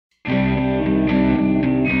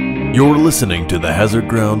You're listening to the Hazard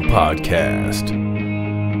Ground Podcast,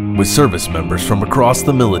 with service members from across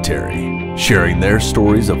the military sharing their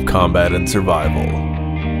stories of combat and survival.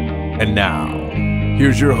 And now,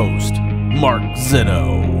 here's your host, Mark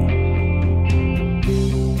Zeno.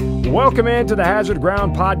 Welcome into the Hazard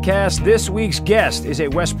Ground Podcast. This week's guest is a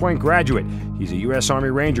West Point graduate. He's a U.S.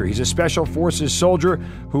 Army Ranger. He's a Special Forces soldier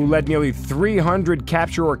who led nearly 300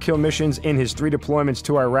 capture or kill missions in his 3 deployments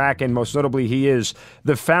to Iraq, and most notably, he is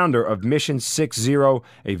the founder of Mission 60,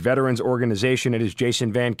 a veterans organization. It is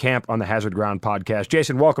Jason Van Camp on the Hazard Ground Podcast.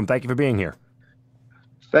 Jason, welcome. Thank you for being here.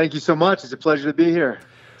 Thank you so much. It's a pleasure to be here.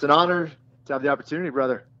 It's an honor to have the opportunity,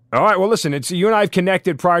 brother. All right. Well, listen, you and I have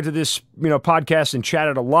connected prior to this, podcast and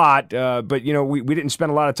chatted a lot, but we didn't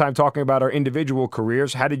spend a lot of time talking about our individual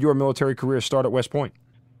careers. How did your military career start at West Point?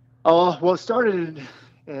 Oh, well, it started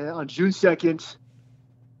on June 2nd,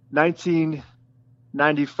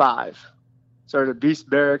 1995. Started at Beast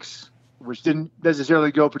Barracks, which didn't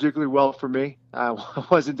necessarily go particularly well for me. I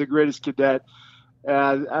wasn't the greatest cadet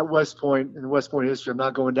at West Point in West Point history. I'm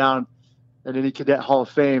not going down in any cadet Hall of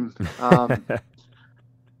Fame.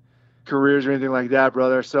 Careers or anything like that,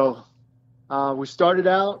 brother. So we started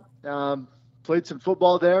out, played some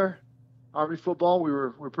football there, Army football. We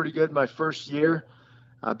were pretty good my first year,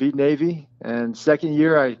 beat Navy. And second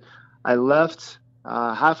year, I left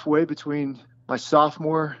halfway between my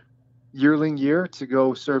sophomore yearling year to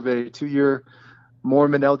go serve a 2-year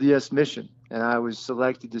Mormon LDS mission. And I was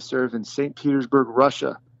selected to serve in St. Petersburg,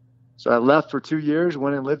 Russia. So I left for 2 years,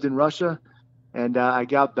 went and lived in Russia, and I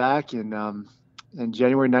got back in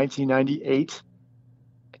January 1998,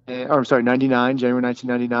 January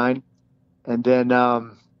 1999. And then I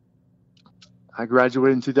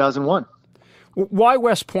graduated in 2001. Why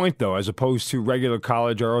West Point, though, as opposed to regular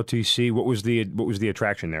college or OTC? What was the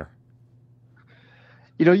attraction there?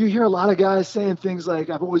 You hear a lot of guys saying things like,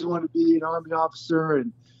 I've always wanted to be an Army officer,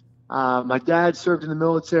 and my dad served in the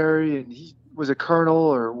military, and he was a colonel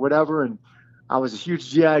or whatever, and I was a huge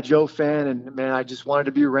G.I. Joe fan, and, man, I just wanted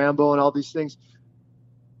to be Rambo and all these things.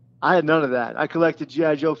 I had none of that. I collected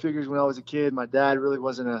G.I. Joe figures when I was a kid. My dad really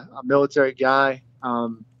wasn't a military guy.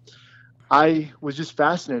 I was just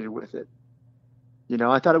fascinated with it.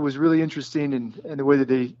 I thought it was really interesting in the way that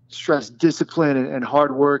they stressed discipline and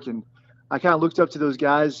hard work. And I kind of looked up to those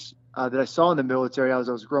guys that I saw in the military as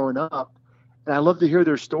I was growing up. And I loved to hear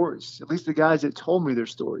their stories, at least the guys that told me their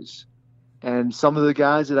stories. And some of the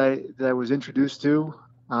guys that I was introduced to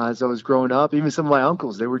as I was growing up, even some of my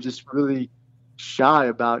uncles, they were just really shy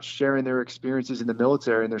about sharing their experiences in the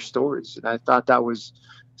military and their stories. And I thought that was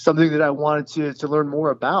something that I wanted to learn more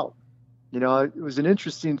about. It was an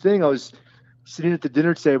interesting thing. I was sitting at the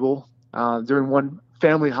dinner table during one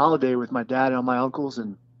family holiday with my dad and all my uncles,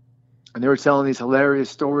 and they were telling these hilarious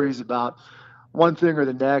stories about one thing or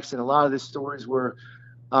the next. And a lot of these stories were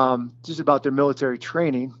just about their military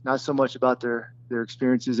training, not so much about their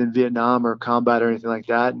experiences in Vietnam or combat or anything like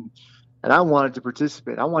that. And I wanted to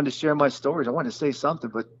participate. I wanted to share my stories. I wanted to say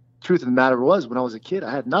something. But truth of the matter was, when I was a kid,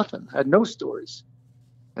 I had nothing. I had no stories.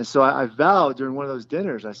 And so I vowed during one of those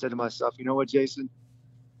dinners, I said to myself, you know what, Jason?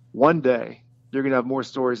 One day, you're going to have more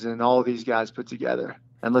stories than all of these guys put together.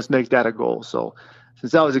 And let's make that a goal. So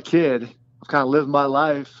since I was a kid, I've kind of lived my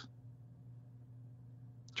life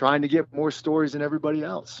trying to get more stories than everybody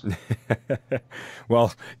else.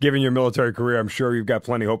 Well, given your military career, I'm sure you've got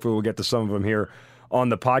plenty. Hopefully we'll get to some of them here on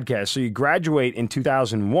the podcast. So you graduate in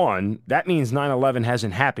 2001. That means 9/11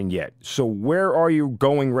 hasn't happened yet. So where are you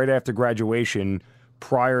going right after graduation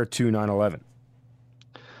prior to 9/11?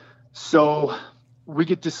 So we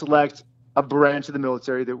get to select a branch of the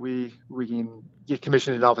military that we can get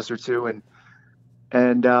commissioned an officer to.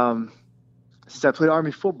 And since I played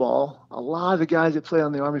Army football, a lot of the guys that play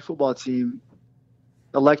on the Army football team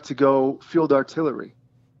elect to go field artillery.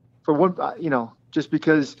 For one, just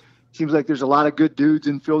because seems like there's a lot of good dudes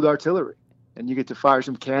in field artillery, and you get to fire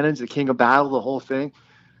some cannons, the king of battle, the whole thing.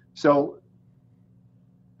 So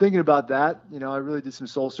thinking about that, I really did some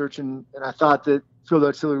soul searching, and I thought that field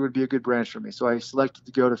artillery would be a good branch for me. So I selected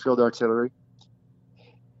to go to field artillery,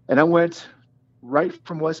 and I went right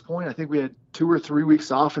from West Point. I think we had 2 or 3 weeks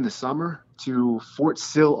off in the summer to Fort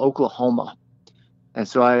Sill, Oklahoma. And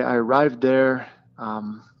so I arrived there, I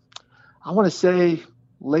want to say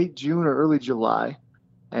late June or early July.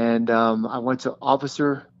 And I went to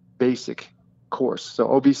Officer Basic course, so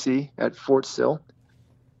OBC at Fort Sill.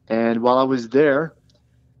 And while I was there,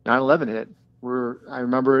 9/11 hit. I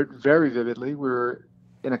remember it very vividly. We were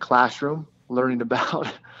in a classroom learning about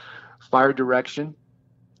fire direction.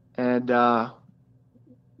 And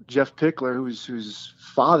Jeff Pickler, whose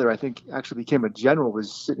father I think actually became a general, was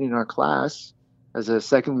sitting in our class. as a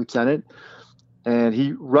second lieutenant. And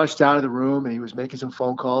he rushed out of the room and he was making some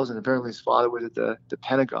phone calls. And apparently his father was at the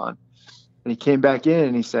Pentagon. And he came back in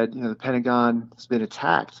and he said, the Pentagon has been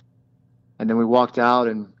attacked. And then we walked out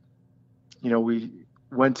and, we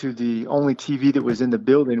went to the only TV that was in the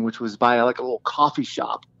building, which was by like a little coffee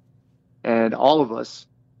shop. And all of us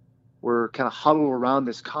were kind of huddled around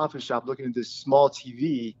this coffee shop looking at this small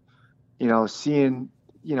TV, seeing,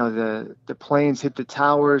 the planes hit the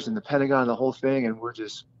towers and the Pentagon, the whole thing. And we're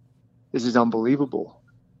just, this is unbelievable,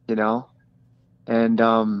 And,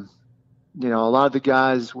 a lot of the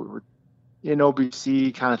guys were in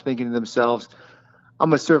OBC kind of thinking to themselves, I'm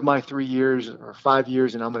going to serve my 3 years or 5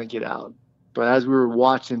 years and I'm going to get out. But as we were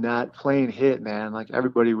watching that plane hit, man, like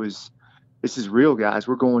everybody was, this is real, guys.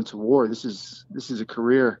 We're going to war. This is a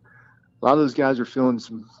career. A lot of those guys were feeling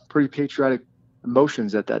some pretty patriotic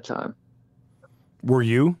emotions at that time. Were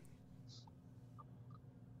you?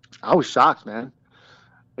 I was shocked, man.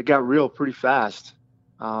 It got real pretty fast.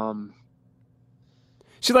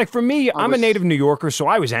 See, like for me, I'm a native New Yorker, so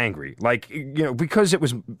I was angry. Like, because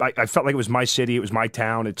I felt like it was my city, it was my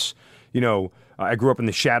town. It's, I grew up in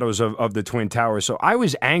the shadows of the Twin Towers, so I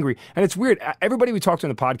was angry. And it's weird. Everybody we talked to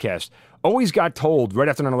on the podcast always got told right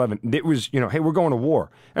after 9/11, it was, hey, we're going to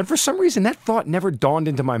war. And for some reason, that thought never dawned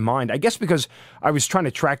into my mind. I guess because I was trying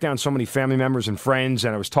to track down so many family members and friends,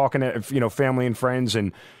 and I was talking to, family and friends,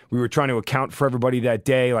 and we were trying to account for everybody that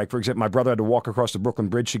day. Like, for example, my brother had to walk across the Brooklyn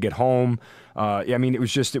Bridge to get home. I mean, it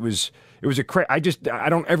was I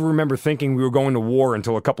don't ever remember thinking we were going to war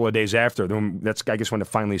until a couple of days after. That's, I guess, when it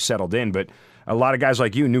finally settled in. But a lot of guys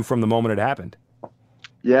like you knew from the moment it happened.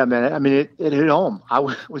 Yeah, man. I mean, it hit home. I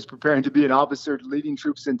was preparing to be an officer leading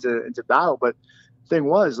troops into battle, but the thing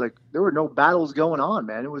was, like, there were no battles going on,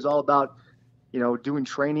 man. It was all about, doing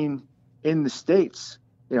training in the States,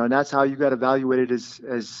 and that's how you got evaluated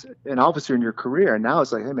as an officer in your career. And now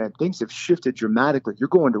it's like, hey, man, things have shifted dramatically. You're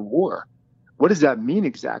going to war. What does that mean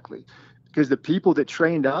exactly? Because the people that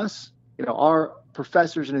trained us, our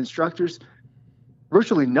professors and instructors,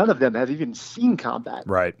 virtually none of them have even seen combat.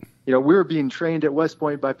 Right. We were being trained at West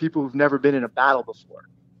Point by people who've never been in a battle before.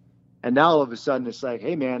 And now all of a sudden it's like,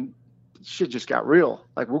 hey, man, shit just got real.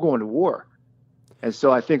 Like, we're going to war. And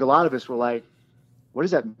so I think a lot of us were like, what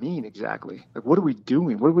does that mean exactly? Like, what are we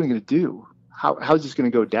doing? What are we going to do? How's this going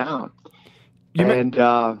to go down?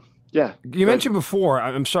 Yeah. You mentioned before,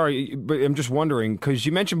 I'm sorry, but I'm just wondering, because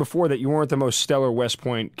you mentioned before that you weren't the most stellar West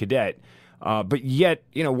Point cadet. But yet,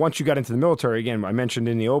 once you got into the military, again, I mentioned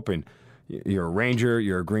in the open, you're a Ranger,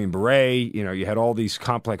 you're a Green Beret, you had all these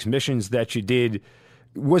complex missions that you did.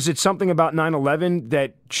 Was it something about 9/11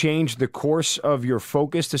 that changed the course of your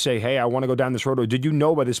focus to say, hey, I want to go down this road? Or did you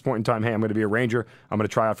know by this point in time, hey, I'm going to be a Ranger, I'm going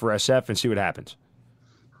to try out for SF and see what happens?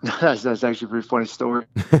 That's actually a pretty funny story.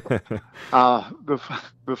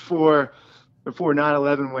 Before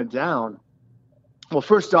 9/11 went down, well,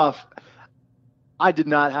 first off, I did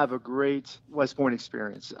not have a great West Point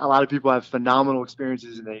experience. A lot of people have phenomenal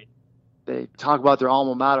experiences, and they talk about their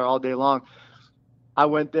alma mater all day long. I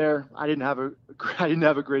went there. I didn't have a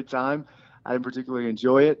great time. I didn't particularly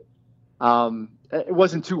enjoy it. It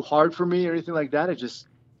wasn't too hard for me or anything like that. It just,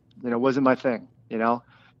 wasn't my thing,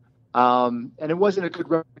 and it wasn't a good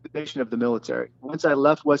representation of the military. Once I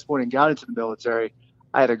left West Point and got into the military,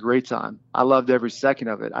 I had a great time. I loved every second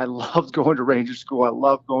of it. I loved going to Ranger School. I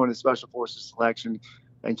loved going to Special Forces Selection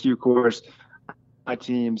and Q Course. My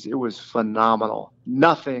teams, it was phenomenal.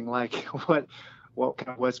 Nothing like what kind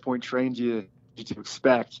of West Point trained you to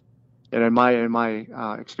expect, and in my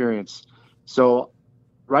experience. So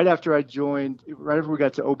right after we got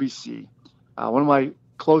to OBC, one of my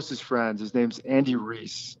closest friends, his name's Andy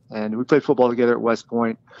Reese, and we played football together at West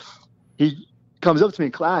Point. He comes up to me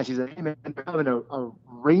in class. He's like, hey, man, they're having a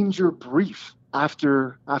Ranger brief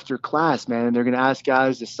after class, man, and they're going to ask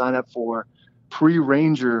guys to sign up for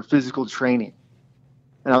pre-Ranger physical training.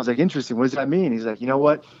 And I was like, interesting. What does that mean? He's like, you know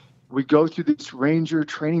what? We go through this Ranger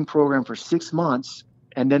training program for 6 months,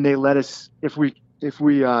 and then they let us, if we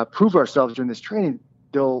prove ourselves during this training,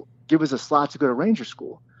 they'll give us a slot to go to Ranger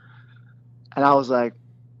School. And I was like,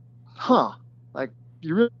 huh, like,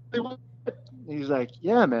 you really want it? And he's like,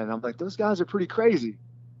 yeah, man. I'm like, those guys are pretty crazy.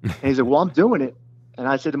 And he's like, well, I'm doing it. And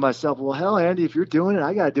I said to myself, well, hell, Andy, if you're doing it,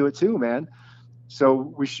 I got to do it too, man. So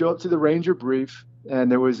we show up to the Ranger brief, and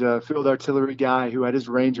there was a field artillery guy who had his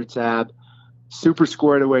Ranger tab, super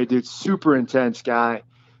squared away, dude, super intense guy,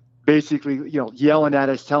 basically, yelling at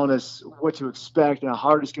us, telling us what to expect and how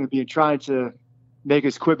hard it's going to be, and trying to make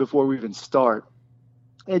us quit before we even start.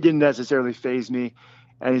 It didn't necessarily faze me.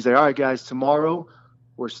 And he's like, all right, guys, tomorrow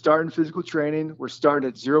we're starting physical training. We're starting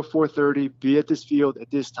at 04:30, be at this field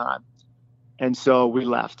at this time. And so we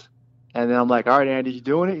left. And then I'm like, all right, Andy, you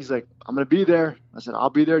doing it? He's like, I'm going to be there. I said, I'll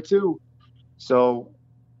be there too. So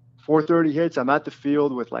 4:30 hits. I'm at the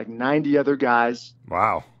field with like 90 other guys.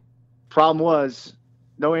 Wow. Problem was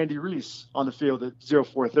no Andy Reese on the field at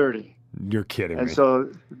 04:30. You're kidding me. And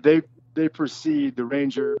so they proceed,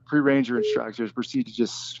 the pre-ranger instructors proceed to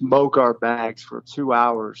just smoke our bags for 2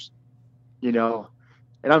 hours, and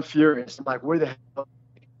I'm furious. I'm like, where the hell?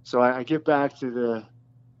 So I get back to the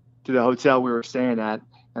hotel we were staying at,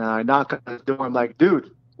 and I knock on the door. I'm like,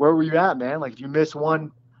 dude, where were you at, man? Like, if you miss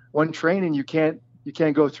one training, you can't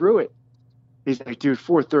go through it. He's like, dude,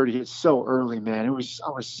 4:30, it's so early, man. I was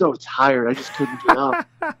so tired. I just couldn't get up.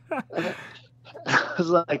 I was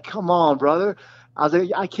like, come on, brother. I was like,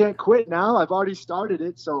 I can't quit now. I've already started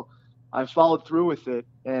it. So I followed through with it,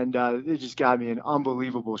 and it just got me in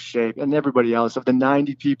unbelievable shape. And everybody else, of the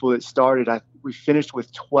 90 people that started, we finished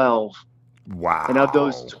with 12. Wow. And of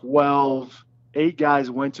those 12, 8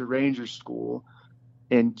 guys went to Ranger School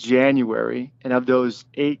in January. And of those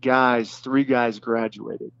 8 guys, 3 guys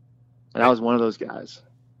graduated. And I was one of those guys.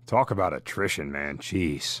 Talk about attrition, man.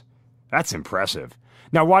 Jeez. That's impressive.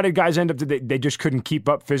 Now, why did guys end up, they just couldn't keep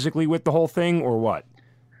up physically with the whole thing, or what?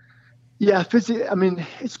 Yeah, I mean,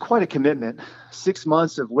 it's quite a commitment. 6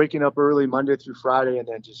 months of waking up early Monday through Friday and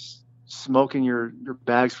then just smoking your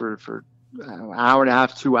bags for an hour and a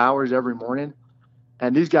half, 2 hours every morning.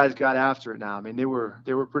 And these guys got after it now. I mean, they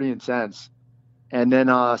were pretty intense. And then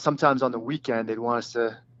sometimes on the weekend, they'd want us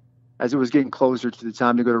to, as it was getting closer to the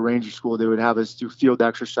time to go to Ranger School, they would have us do field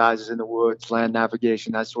exercises in the woods, land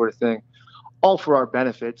navigation, that sort of thing, all for our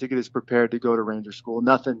benefit, to get us prepared to go to Ranger School.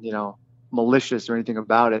 Nothing, malicious or anything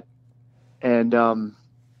about it. And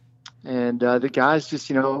the guys just,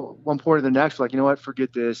 one point or the next, were like, you know what,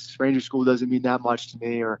 forget this. Ranger School doesn't mean that much to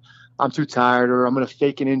me, or I'm too tired, or I'm going to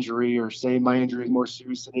fake an injury, or say my injury is more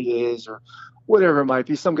serious than it is, or whatever it might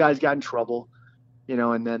be. Some guys got in trouble,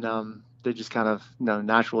 and then they just kind of,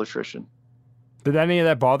 natural attrition. Did any of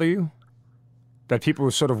that bother you? That people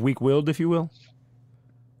were sort of weak-willed, if you will?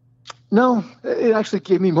 No, it actually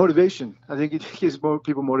gave me motivation. I think it gives more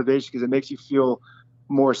people motivation because it makes you feel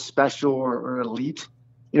more special or elite.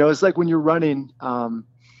 It's like when you're running,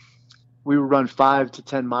 we would run 5 to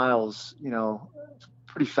 10 miles,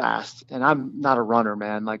 pretty fast. And I'm not a runner,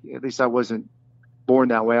 man. Like, at least I wasn't born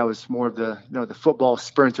that way. I was more of the, the football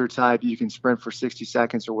sprinter type. You can sprint for 60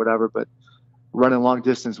 seconds or whatever, but running long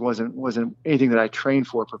distance wasn't anything that I trained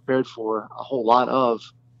for, prepared for a whole lot of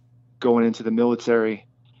going into the military.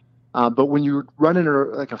 But when you're running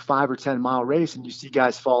like a 5 or 10 mile race and you see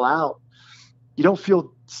guys fall out, you don't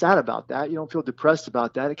feel sad about that. You don't feel depressed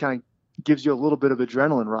about that. It kind of gives you a little bit of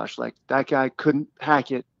adrenaline rush. Like, that guy couldn't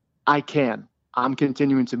hack it. I can. I'm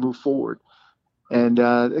continuing to move forward. And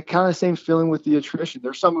the kind of same feeling with the attrition.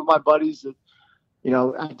 There's some of my buddies that,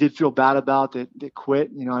 I did feel bad about that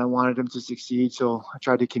quit. I wanted them to succeed, so I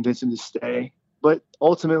tried to convince them to stay. But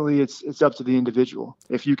ultimately, it's up to the individual.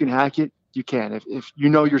 If you can hack it, you can. If you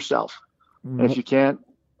know yourself. And if you can't,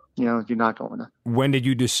 you're not going to. When did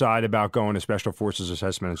you decide about going to Special Forces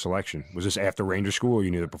Assessment and Selection? Was this after Ranger School, or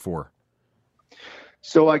you knew it before?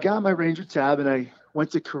 So I got my Ranger tab and I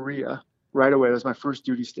went to Korea right away. It was my first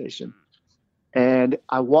duty station. And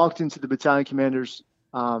I walked into the battalion commander's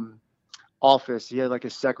office. He had like a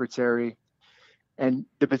secretary. And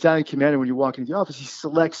the battalion commander, when you walk into the office, he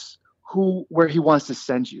selects where he wants to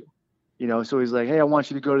send you. So he's like, hey, I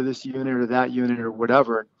want you to go to this unit or that unit or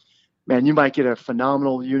whatever. Man, you might get a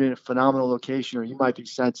phenomenal unit, a phenomenal location, or you might be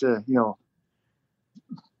sent to,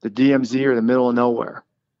 the DMZ or the middle of nowhere.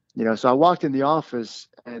 So I walked in the office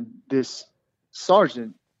and this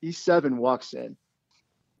sergeant, E7, walks in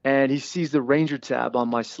and he sees the Ranger tab on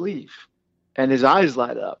my sleeve and his eyes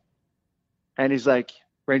light up and he's like,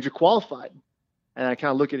 Ranger qualified. And I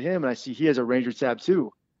kind of look at him and I see he has a Ranger tab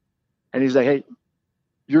too. And he's like, hey,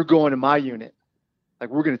 you're going to my unit. Like,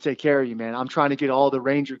 we're going to take care of you, man. I'm trying to get all the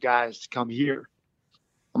Ranger guys to come here.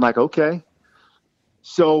 I'm like, okay.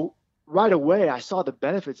 So right away, I saw the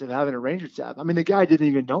benefits of having a Ranger tab. I mean, the guy didn't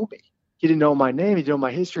even know me. He didn't know my name. He didn't know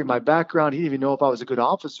my history, my background. He didn't even know if I was a good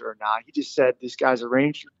officer or not. He just said, this guy's a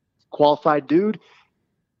Ranger qualified dude.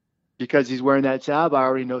 Because he's wearing that tab, I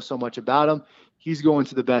already know so much about him. He's going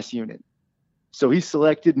to the best unit. So he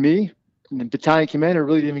selected me, and the battalion commander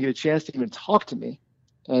really didn't even get a chance to even talk to me.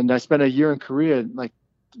 And I spent a year in Korea, like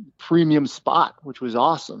premium spot, which was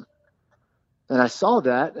awesome. And I saw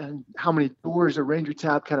that and how many doors a Ranger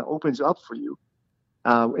tab kind of opens up for you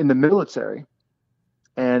in the military.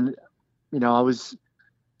 And, I was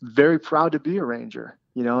very proud to be a Ranger,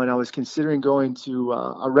 and I was considering going to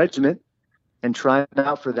a regiment and trying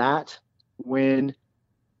out for that when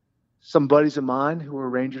some buddies of mine who were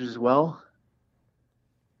Rangers as well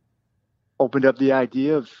opened up the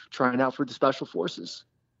idea of trying out for the Special Forces.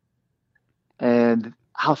 And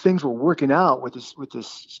how things were working out with this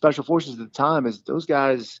Special Forces at the time is those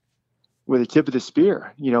guys were the tip of the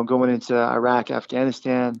spear, going into Iraq,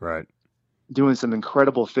 Afghanistan, right, doing some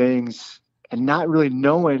incredible things and not really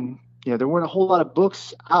knowing, there weren't a whole lot of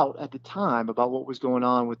books out at the time about what was going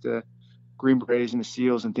on with the Green Berets and the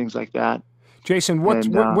SEALs and things like that. Jason,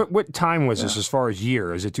 what time was this as far as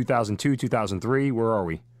year? Is it 2002, 2003? Where are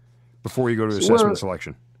we before you go to assessment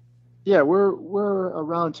selection? Yeah, we're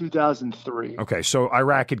around 2003. Okay, so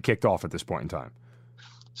Iraq had kicked off at this point in time.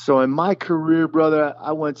 So in my career, brother,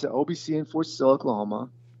 I went to OBC in Fort Sill, Oklahoma,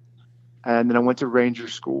 and then I went to Ranger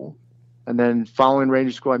School. And then following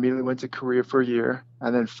Ranger School, I immediately went to Korea for a year.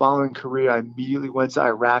 And then following Korea, I immediately went to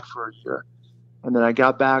Iraq for a year. And then I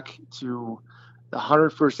got back to the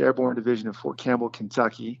 101st Airborne Division of Fort Campbell,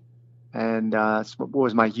 Kentucky. And that's what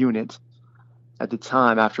was my unit at the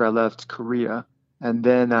time after I left Korea. And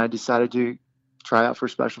then I decided to try out for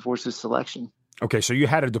Special Forces selection. Okay, so you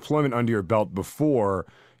had a deployment under your belt before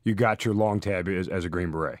you got your long tab as a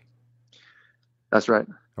Green Beret. That's right.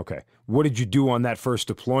 Okay. What did you do on that first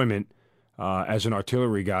deployment as an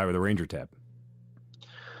artillery guy with a Ranger tab?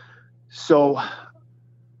 So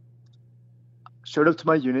showed up to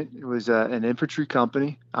my unit. It was an infantry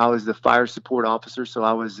company. I was the fire support officer, so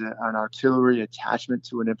I was an artillery attachment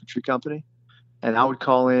to an infantry company. And I would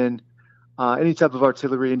call in any type of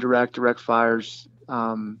artillery, indirect, direct fires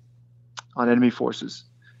on enemy forces.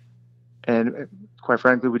 And quite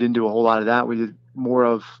frankly, we didn't do a whole lot of that. We did more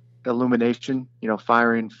of illumination,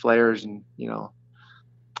 firing flares and,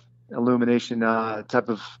 illumination type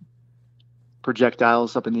of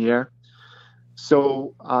projectiles up in the air.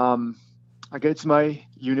 So I get to my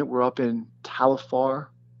unit. We're up in Tal-Afar,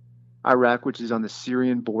 Iraq, which is on the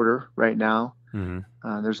Syrian border right now.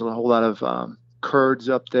 Mm-hmm. There's a whole lot of Kurds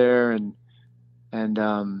up there, and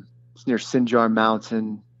it's near Sinjar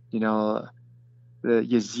Mountain. The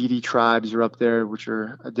Yazidi tribes are up there, which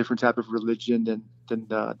are a different type of religion than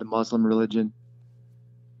the Muslim religion.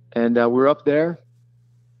 And we're up there,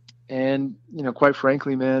 and quite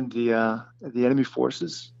frankly, man, the enemy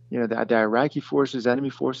forces, the Iraqi forces, enemy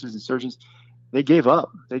forces, insurgents, they gave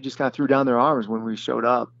up. They just kind of threw down their arms when we showed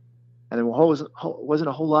up, and there wasn't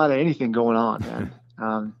a whole lot of anything going on,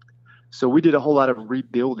 man. So we did a whole lot of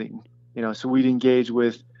rebuilding. So we'd engage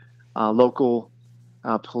with local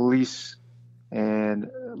police and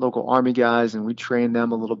local Army guys, and we trained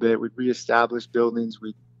them a little bit. We'd reestablish buildings.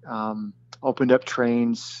 We opened up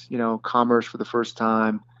trains, commerce for the first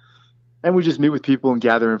time, and we just meet with people and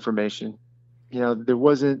gather information. There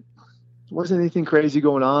wasn't anything crazy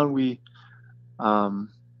going on. We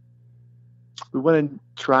went and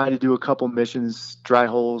tried to do a couple missions, dry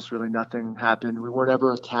holes. Really, nothing happened. We weren't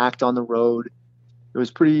ever attacked on the road. It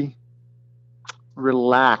was pretty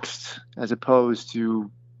relaxed as opposed to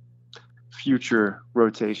future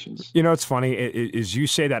rotations. It's funny is you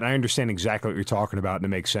say that, I understand exactly what you're talking about, and it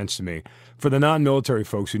makes sense to me. For the non-military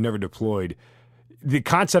folks who never deployed, the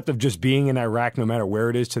concept of just being in Iraq, no matter where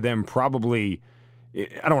it is, to them probably,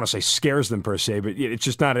 I don't want to say scares them per se, but it's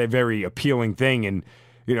just not a very appealing thing. And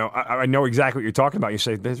I know exactly what you're talking about. You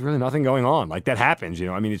say there's really nothing going on. Like, that happens.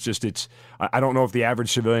 I mean, I don't know if the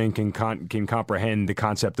average civilian can comprehend the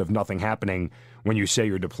concept of nothing happening when you say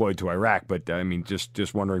you're deployed to Iraq. But I mean,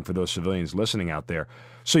 just wondering for those civilians listening out there.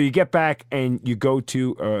 So you get back and you go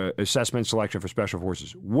to assessment selection for Special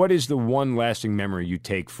Forces. What is the one lasting memory you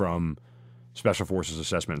take from Special Forces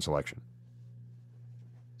assessment and selection?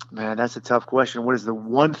 Man, that's a tough question. What is the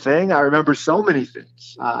one thing? I remember so many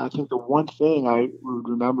things. I think the one thing I would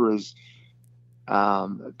remember is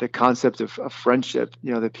the concept of friendship.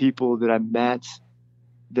 The people that I met,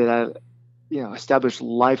 that I established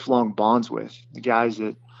lifelong bonds with. The guys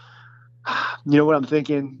that, what I'm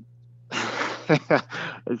thinking?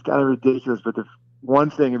 It's kind of ridiculous, but the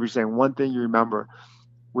one thing, if you're saying one thing you remember,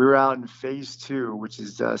 we were out in phase 2, which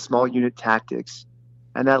is small unit tactics,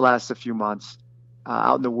 and that lasts a few months.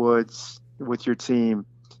 Out in the woods with your team,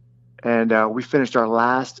 and we finished our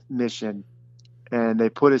last mission, and they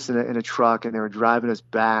put us in a truck, and they were driving us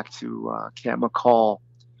back to Camp McCall,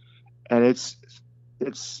 and it's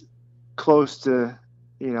close to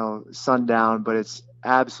sundown, but it's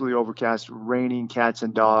absolutely overcast, raining cats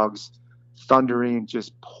and dogs, thundering,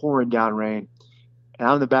 just pouring down rain, and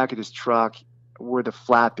I'm in the back of this truck where the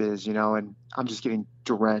flap is, and I'm just getting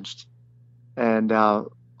drenched, and I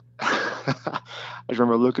just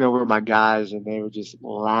remember looking over at my guys, and they were just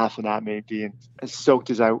laughing at me, being as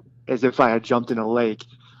soaked as if I had jumped in a lake.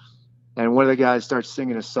 And one of the guys starts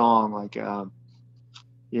singing a song like,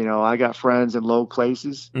 I got friends in low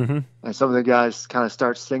places, and some of the guys kind of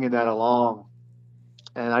start singing that along.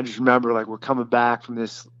 And I just remember like we're coming back from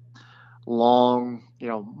this long,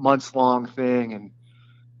 months long thing,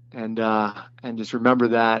 and just remember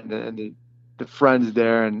that and the friends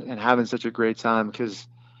there and having such a great time, because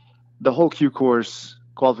the whole Q course,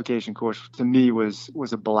 qualification course, to me was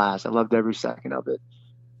a blast. I loved every second of it.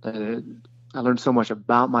 And I learned so much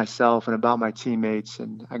about myself and about my teammates,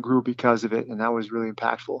 and I grew because of it, and that was really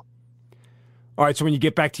impactful. All right, so when you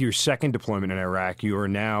get back to your second deployment in Iraq, you are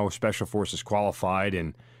now Special Forces qualified,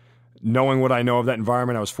 and knowing what I know of that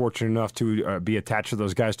environment, I was fortunate enough to be attached to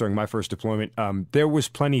those guys during my first deployment. There was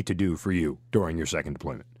plenty to do for you during your second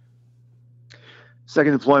deployment.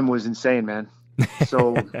 Second deployment was insane, man.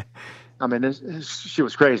 So, I mean, this shit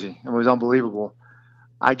was crazy. It was unbelievable.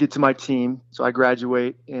 I get to my team, so I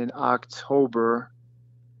graduate in October.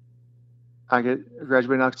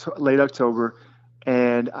 Graduate in late October,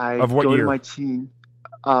 and I of what go year? to my team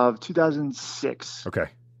of 2006. Okay.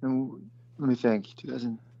 And let me think,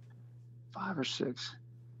 2005 or 6?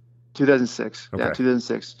 2006. Okay. Yeah,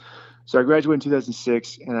 2006. So I graduate in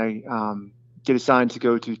 2006, and I get assigned to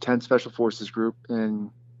go to 10th Special Forces Group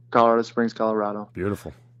in Colorado Springs, Colorado.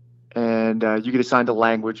 Beautiful. And you get assigned a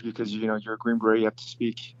language because, you're a Green Beret. You have to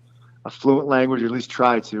speak a fluent language, or at least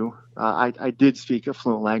try to. I did speak a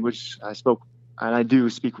fluent language. I do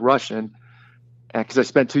speak Russian because I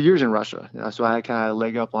spent 2 years in Russia. So I kind of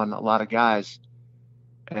leg up on a lot of guys.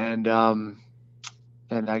 And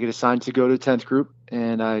I get assigned to go to 10th Group,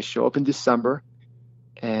 and I show up in December,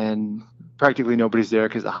 and practically nobody's there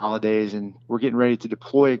because of the holidays, and we're getting ready to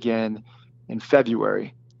deploy again in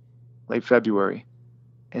February, late February.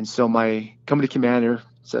 And so my company commander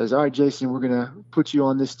says, all right, Jason, we're going to put you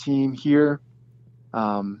on this team here.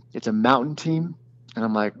 It's a mountain team. And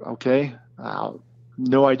I'm like, okay,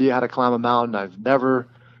 no idea how to climb a mountain. I've never,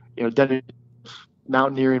 done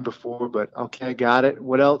mountaineering before, but okay, got it.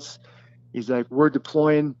 What else? He's like, we're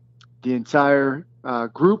deploying the entire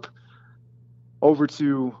group over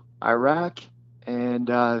to Iraq. And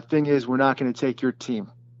the thing is, we're not going to take your team.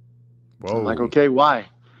 Whoa. I'm like, okay, why?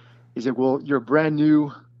 He said, well, you're a brand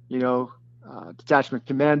new, detachment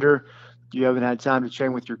commander. You haven't had time to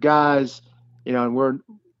train with your guys, and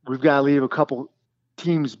we've got to leave a couple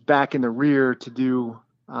teams back in the rear to do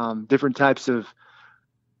different types of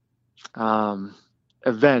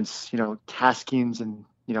events, taskings and,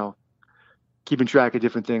 keeping track of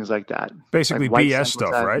different things like that. Basically like BS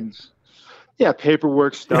stuff, right? Yeah,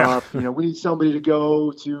 paperwork stuff. Yeah. We need somebody to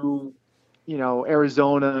go to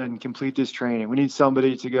Arizona and complete this training. We need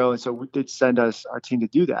somebody to go. And so we did send our team to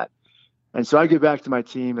do that. And so I get back to my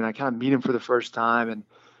team, and I kind of meet him for the first time.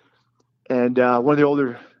 And one of the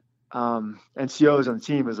older NCOs on the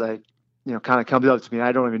team was like, kind of comes up to me.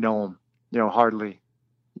 I don't even know him, hardly.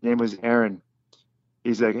 His name was Aaron.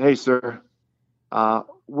 He's like, hey, sir,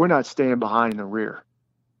 we're not staying behind in the rear.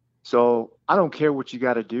 So I don't care what you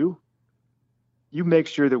got to do. You make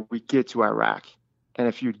sure that we get to Iraq. And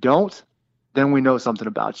if you don't, then we know something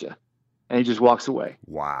about you. And he just walks away.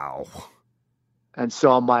 Wow. And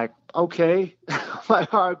so I'm like, okay. I'm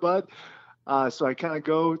like, all right, bud. So I kind of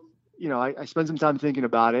go, I spend some time thinking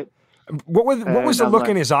about it. What was the look like,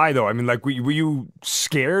 in his eye, though? I mean, like, were you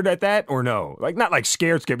scared at that or no? Like, not like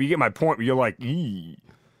scared, but you get my point, but you're like, eee.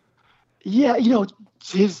 Yeah,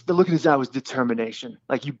 the look in his eye was determination.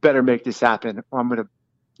 Like, you better make this happen or I'm going to,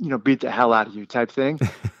 beat the hell out of you type thing.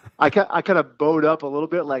 I kind of bowed up a little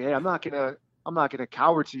bit, like, hey, I'm not gonna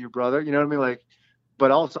cower to you, brother. You know what I mean? Like,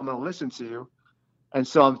 but also I'm gonna listen to you. And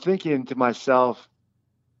so I'm thinking to myself,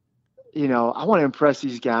 I want to impress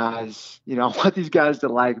these guys. I want these guys to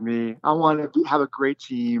like me. I want to have a great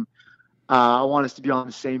team. I want us to be on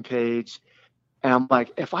the same page. And I'm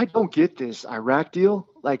like, if I don't get this Iraq deal,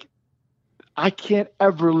 like, I can't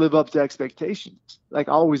ever live up to expectations. Like,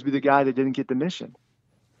 I'll always be the guy that didn't get the mission.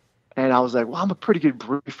 And I was like, well, I'm a pretty good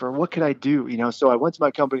briefer. What could I do? So I went to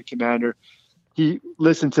my company commander. He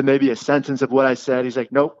listened to maybe a sentence of what I said. He's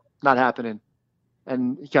like, nope, not happening.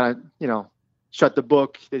 And he kind of, shut the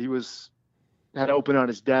book that he had open on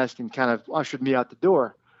his desk and kind of ushered me out the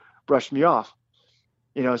door, brushed me off.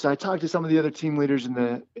 So I talked to some of the other team leaders in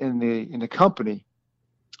the company.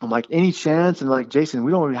 I'm like, any chance? And like, Jason,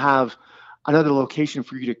 we don't even have another location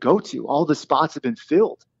for you to go to. All the spots have been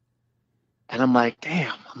filled. And I'm like,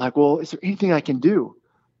 damn. I'm like, well, is there anything I can do?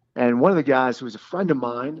 And one of the guys who was a friend of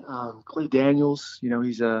mine, Clay Daniels,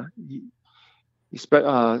 he's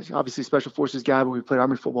obviously a Special Forces guy, but we played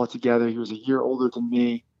Army football together. He was a year older than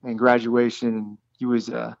me in graduation, and he was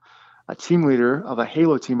a team leader of a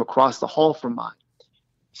Halo team across the hall from mine.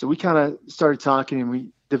 So we kind of started talking, and we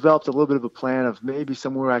developed a little bit of a plan of maybe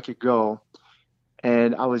somewhere I could go.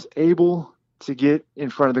 And I was able to get in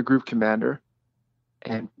front of the group commander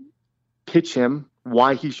and pitch him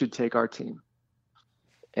why he should take our team.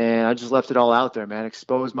 And I just left it all out there, man.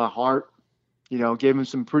 Exposed my heart, gave him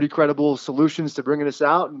some pretty credible solutions to bringing us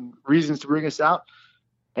out and reasons to bring us out.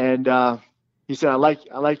 And he said, I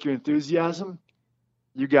like your enthusiasm.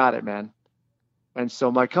 You got it, man. And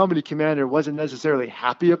so my company commander wasn't necessarily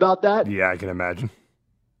happy about that. Yeah, I can imagine.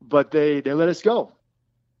 But they let us go.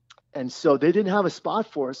 And so they didn't have a spot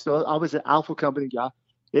for us. So I was an Alpha Company guy.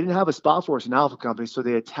 They didn't have a spot for us in Alpha Company, so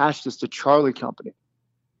they attached us to Charlie Company,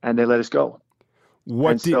 and they let us go.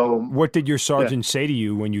 What did your sergeant say to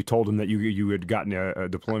you when you told him that you had gotten a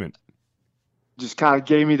deployment? Just kind of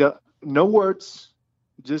gave me no words,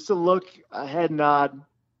 just a look, a head nod,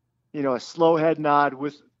 a slow head nod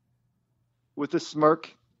with a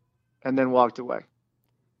smirk, and then walked away.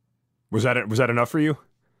 Was that enough for you?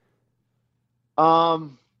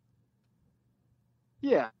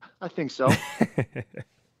 Yeah, I think so.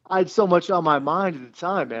 I had so much on my mind at the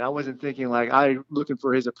time, man. I wasn't thinking looking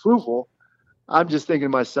for his approval. I'm just thinking to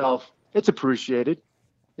myself, it's appreciated.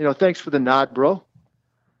 Thanks for the nod, bro.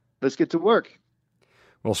 Let's get to work.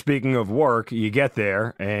 Well, speaking of work, you get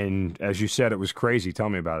there, and as you said, it was crazy. Tell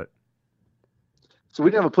me about it. So we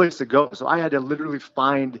didn't have a place to go. So I had to literally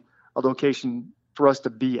find a location for us to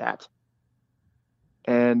be at.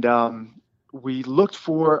 And we looked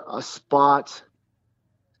for a spot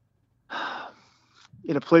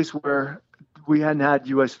in a place where we hadn't had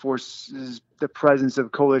U.S. forces, the presence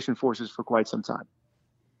of coalition forces for quite some time.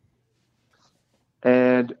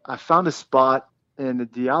 And I found a spot in the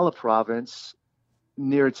Diyala province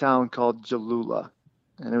near a town called Jalula,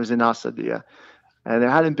 and it was in Asadia. And there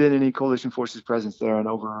hadn't been any coalition forces presence there in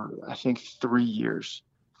over, I think, 3 years.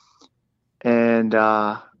 And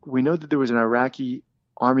we know that there was an Iraqi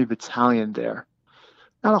Army battalion there.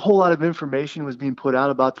 Not a whole lot of information was being put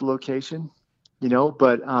out about the location,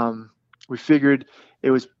 but we figured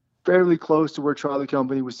it was fairly close to where Charlie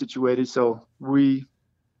Company was situated, so we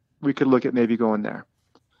could look at maybe going there.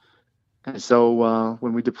 And so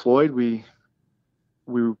when we deployed, we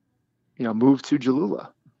moved to Jalula.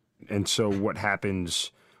 And so what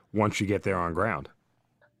happens once you get there on ground?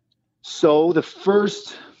 So the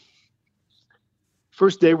first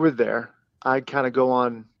day we're there, I kind of go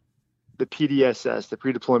on the PDSS, the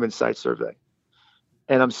pre-deployment site survey.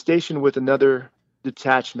 And I'm stationed with another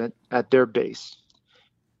detachment at their base.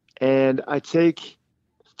 And I take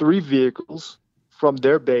 3 vehicles from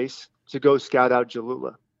their base to go scout out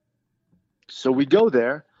Jalula. So we go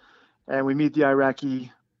there and we meet the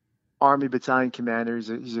Iraqi Army battalion commander.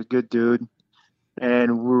 He's a good dude.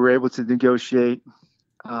 And we were able to negotiate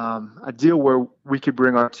a deal where we could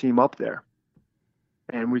bring our team up there.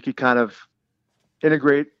 And we could kind of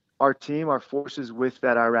integrate our team, our forces with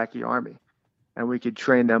that Iraqi army. And we could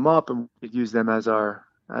train them up and we could use them as our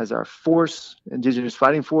force, indigenous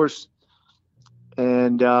fighting force.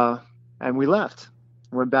 And we left.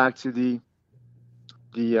 Went back to the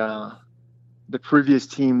previous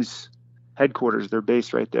team's headquarters, their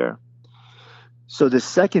base right there. So the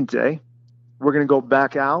second day, we're going to go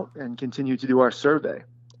back out and continue to do our survey.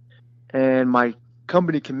 And my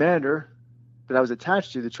company commander that I was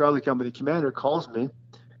attached to, the Charlie Company commander, calls me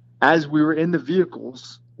as we were in the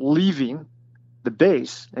vehicles leaving the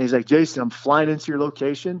base. And he's like, Jason, I'm flying into your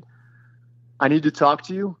location. I need to talk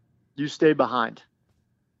to you. You stay behind.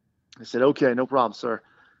 I said, okay, no problem, sir.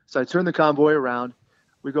 So I turn the convoy around.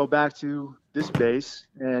 We go back to this base,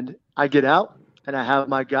 and I get out, and I have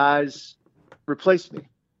my guys replace me.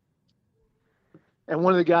 And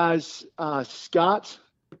one of the guys, Scott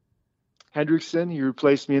Hendrickson, he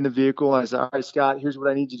replaced me in the vehicle. I said, all right, Scott, here's what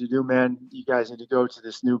I need you to do, man. You guys need to go to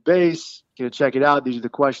this new base. Get to check it out. These are the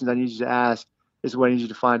questions I need you to ask. This is what I need you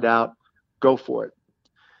to find out. Go for it.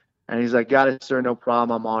 And he's like, got it, sir. No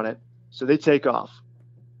problem. I'm on it. So they take off.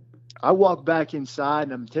 I walk back inside,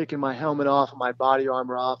 and I'm taking my helmet off and my body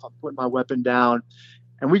armor off. I'm putting my weapon down.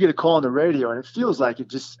 And we get a call on the radio, and it feels like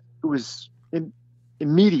it was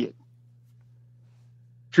immediate.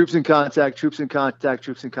 Troops in contact, troops in contact,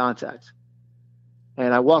 troops in contact.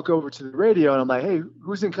 And I walk over to the radio, and I'm like, hey,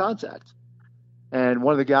 who's in contact? And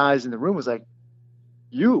one of the guys in the room was like,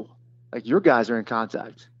 your guys are in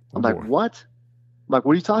contact. I'm like, what? I'm like,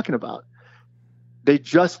 what are you talking about? They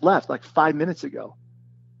just left like 5 minutes ago.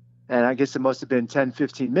 And I guess it must have been 10,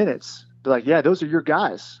 15 minutes. They're like, yeah, those are your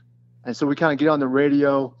guys. And so we kind of get on the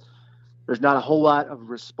radio. There's not a whole lot of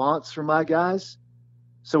response from my guys.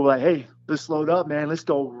 So we're like, hey, let's load up, man. Let's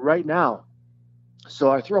go right now.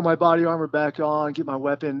 So I throw my body armor back on, get my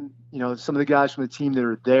weapon. Some of the guys from the team that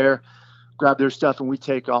are there grab their stuff, and we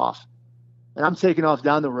take off. And I'm taking off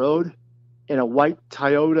down the road in a white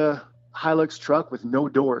Toyota Hilux truck with no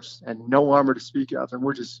doors and no armor to speak of. And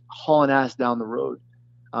we're just hauling ass down the road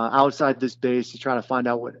outside this base to try to find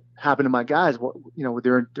out what happened to my guys,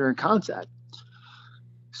 during contact.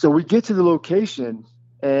 So we get to the location,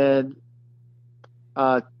 and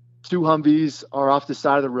 2 Humvees are off the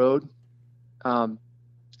side of the road. And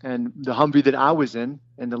the Humvee that I was in,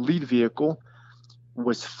 and the lead vehicle,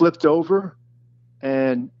 was flipped over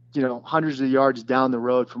and, hundreds of yards down the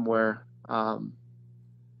road from where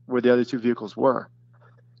the other 2 vehicles were.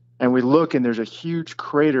 And we look, and there's a huge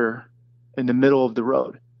crater in the middle of the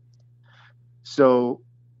road. So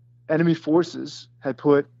enemy forces had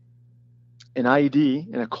put an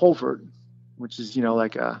IED in a culvert, which is,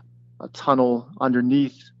 like a tunnel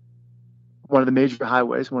underneath one of the major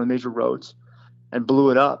highways, one of the major roads, and blew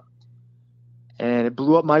it up. And it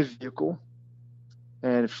blew up my vehicle,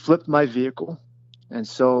 and it flipped my vehicle. And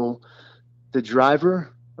so the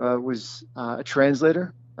driver was a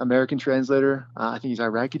translator, American translator. I think he's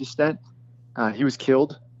Iraqi descent. He was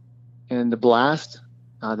killed in the blast.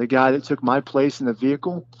 The guy that took my place in the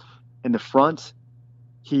vehicle in the front,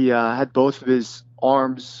 he had both of his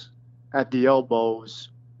arms at the elbows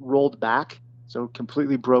rolled back, so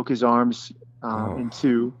completely broke his arms in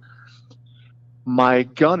 2. My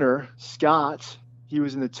gunner, Scott, he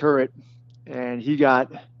was in the turret, and he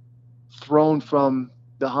got thrown from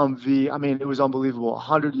the Humvee. I mean, it was unbelievable,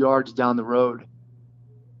 100 yards down the road.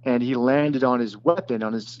 And he landed on his weapon,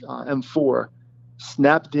 on his M4,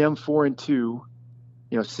 snapped the M4 in 2,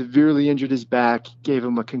 severely injured his back, gave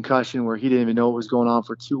him a concussion where he didn't even know what was going on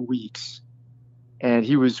for 2 weeks. And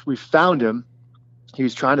we found him. He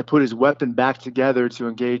was trying to put his weapon back together to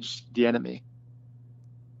engage the enemy.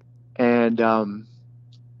 And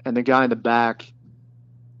the guy in the back,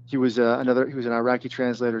 he was an Iraqi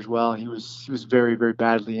translator as well. He was very, very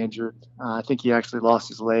badly injured. I think he actually lost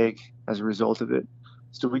his leg as a result of it.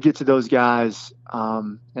 So we get to those guys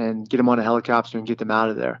and get them on a helicopter and get them out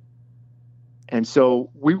of there. And so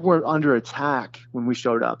we weren't under attack when we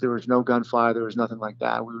showed up. There was no gunfire. There was nothing like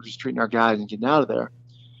that. We were just treating our guys and getting out of there.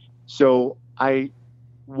 So I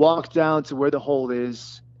walked down to where the hole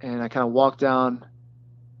is, and I kind of walk down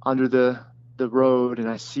under the road, and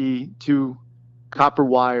I see 2 copper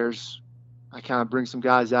wires. I kind of bring some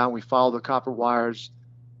guys out, and we follow the copper wires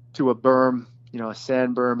to a berm, a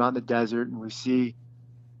sand berm out in the desert, and we see,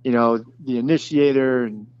 the initiator,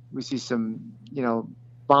 and we see some,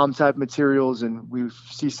 bomb type materials, and we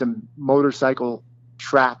see some motorcycle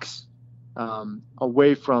tracks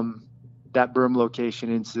away from that berm location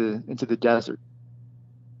into the desert.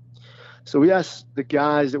 So we asked the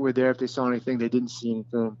guys that were there if they saw anything. They didn't see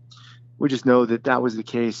anything. We just know that was the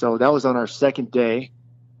case. So that was on our second day.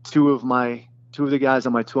 2 of the guys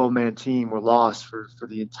on my 12-man team were lost for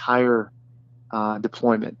the entire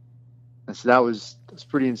deployment. And so that was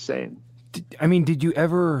pretty insane. Did you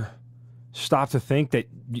ever stop to think that,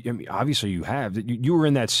 obviously you have, that you were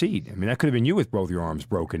in that seat? That could have been you with both your arms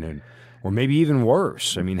broken in, or maybe even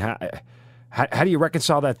worse. How do you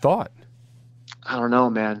reconcile that thought? I don't know,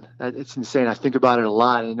 man. It's insane. I think about it a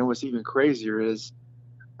lot. And what's even crazier is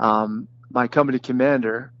my company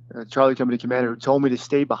commander, Charlie company commander, who told me to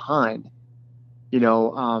stay behind.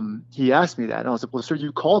 He asked me that. And I was like, well, sir,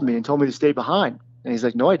 you called me and told me to stay behind. And he's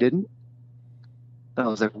like, no, I didn't. And I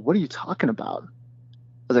was like, what are you talking about?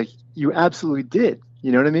 I was like, you absolutely did.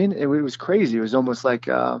 You know what I mean? It was crazy. It was almost like,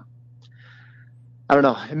 I don't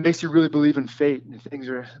know. It makes you really believe in fate, and things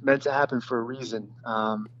are meant to happen for a reason.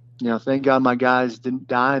 Thank God my guys didn't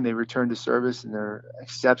die and they returned to service, and they're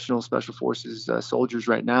exceptional Special Forces soldiers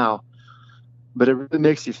right now. But it really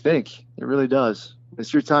makes you think. It really does.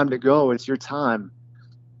 It's your time to go. It's your time.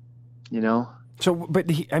 So, but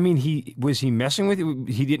was he messing with you?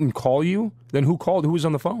 He didn't call you? Then who called? Who was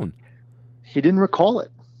on the phone? He didn't recall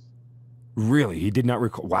it. Really? He did not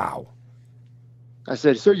recall? Wow. I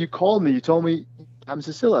said, sir, you called me. You told me I'm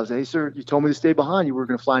Cecilia. I was like, hey, sir, you told me to stay behind. You were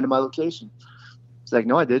going to fly into my location. He's like,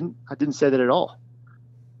 no, I didn't. I didn't say that at all.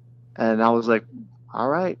 And I was like, all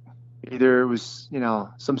right. Either it was,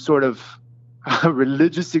 some sort of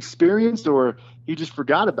religious experience, or he just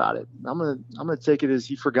forgot about it. I'm gonna take it as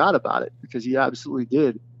he forgot about it, because he absolutely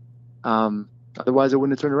did. Otherwise, I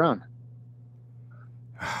wouldn't have turned around.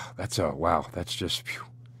 Wow. That's just,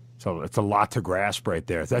 so it's a lot to grasp right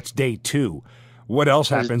there. That's day 2. What else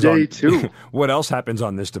happens day on two? What else happens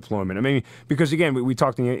on this deployment? I mean, because again, we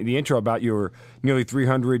talked in the intro about your nearly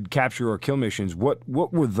 300 capture or kill missions. What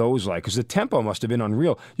were those like? Because the tempo must have been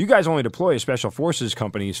unreal. You guys only deploy as special forces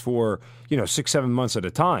companies for 6-7 months at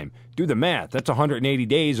a time. Do the math. That's 180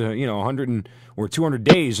 days. 100 or 200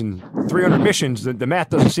 days and 300 missions. The math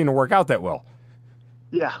doesn't seem to work out that well.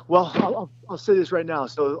 Yeah. Well, I'll say this right now.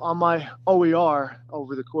 So on my OER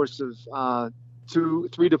over the course of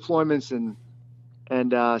 3 deployments and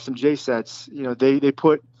some JSETs, they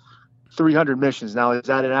put 300 missions. Now, is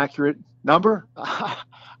that an accurate number? I'm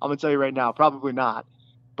going to tell you right now, probably not.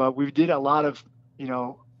 But we did a lot of,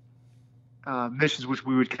 missions, which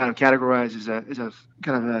we would kind of categorize as a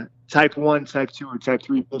kind of a type 1, type 2, or type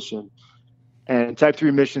 3 mission. And type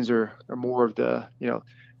 3 missions are more of the,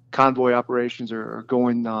 convoy operations or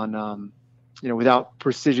going on, without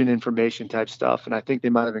precision information type stuff. And I think they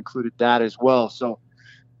might have included that as well. So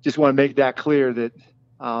just want to make that clear that,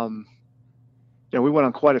 we went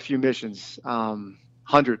on quite a few missions,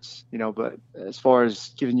 hundreds, but as far as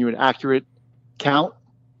giving you an accurate count,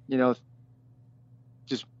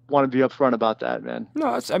 just want to be upfront about that, man.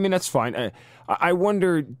 No, that's fine. I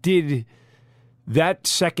wonder, did that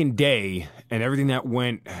second day and everything that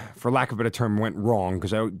went, for lack of a better term, went wrong,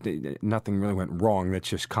 because nothing really went wrong. That's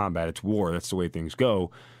just combat. It's war. That's the way things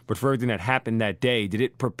go. But for everything that happened that day, did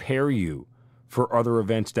it prepare you for other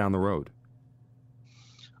events down the road?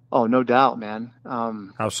 Oh, no doubt, man.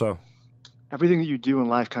 How so? Everything that you do in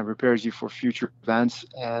life kind of prepares you for future events.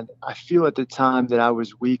 And I feel at the time that I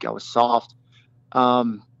was weak, I was soft,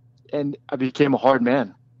 and I became a hard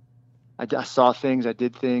man. I saw things, I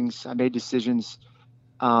did things, I made decisions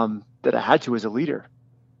that I had to as a leader.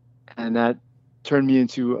 And that turned me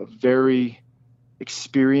into a very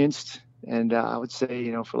experienced and I would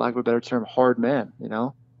say, for lack of a better term, hard man.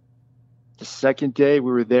 The second day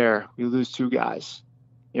we were there, we lose 2 guys.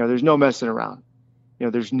 There's no messing around.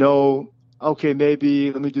 There's no, okay,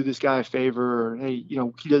 maybe let me do this guy a favor, or hey,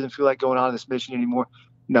 he doesn't feel like going on this mission anymore.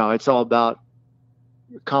 No, it's all about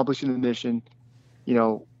accomplishing the mission,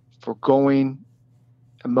 forgoing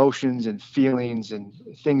emotions and feelings and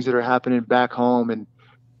things that are happening back home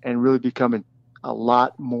and really becoming a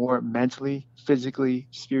lot more mentally, physically,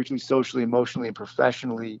 spiritually, socially, emotionally, and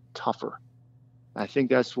professionally tougher. I think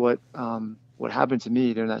that's what happened to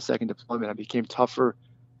me during that second deployment. I became tougher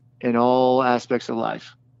in all aspects of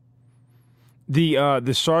life.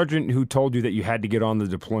 The sergeant who told you that you had to get on the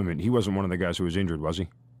deployment, he wasn't one of the guys who was injured, was he?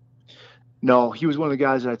 No, he was one of the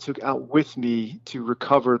guys that I took out with me to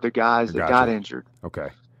recover the guys that got injured. Okay.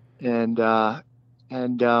 And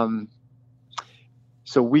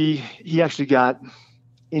so he actually got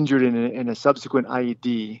injured in a subsequent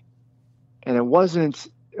IED, and it wasn't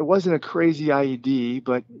a crazy IED,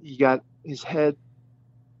 but he got his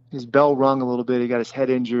bell rung a little bit. He got his head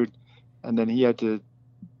injured, and then he had to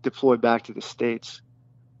deploy back to the States.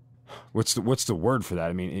 What's the word for that?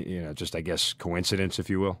 I mean, just I guess coincidence, if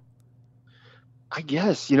you will. I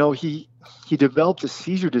guess, he developed a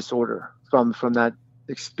seizure disorder from that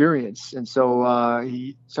experience. And so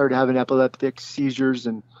he started having epileptic seizures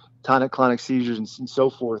and tonic-clonic seizures and so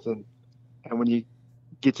forth. And when you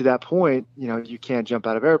get to that point, you can't jump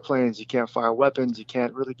out of airplanes, you can't fire weapons, you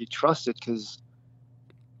can't really be trusted because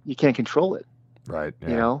you can't control it. Right.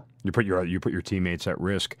 Yeah. You put your teammates at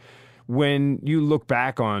risk. When you look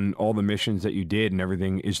back on all the missions that you did and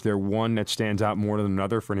everything, is there one that stands out more than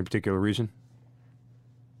another for any particular reason?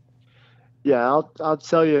 Yeah, I'll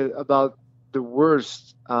tell you about the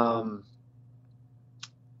worst, the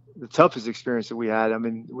toughest experience that we had. I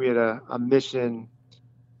mean, we had a mission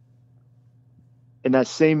in that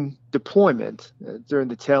same deployment during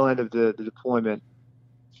the tail end of the deployment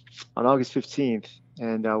on August 15th.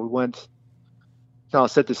 And we went, I'll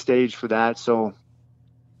set the stage for that. So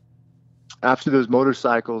after those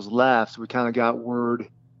motorcycles left, we kind of got word,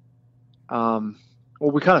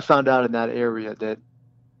 we kind of found out in that area that,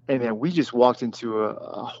 hey man, we just walked into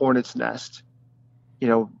a hornet's nest.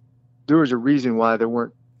 There was a reason why there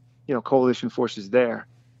weren't, coalition forces there.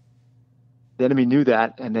 The enemy knew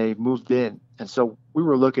that and they moved in. And so we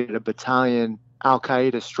were looking at a battalion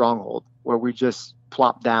Al-Qaeda stronghold where we just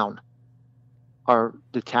plopped down our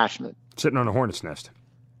detachment. Sitting on a hornet's nest.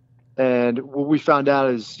 And what we found out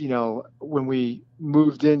is, when we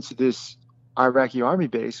moved into this Iraqi army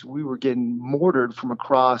base, we were getting mortared from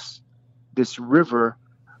across this river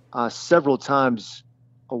several times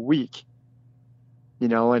a week,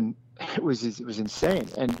 and it was insane.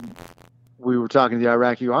 And we were talking to the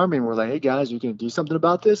Iraqi army and we're like, hey guys, we can do something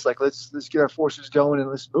about this. Like, let's get our forces going and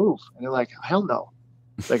let's move. And they're like, hell no.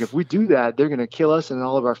 Like, if we do that, they're going to kill us and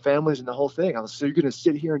all of our families and the whole thing. So you're going to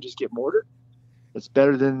sit here and just get mortared? It's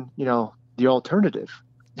better than, the alternative.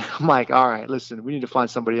 I'm like, all right, listen, we need to find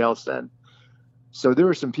somebody else then. So there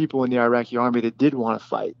were some people in the Iraqi army that did want to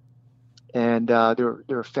fight. And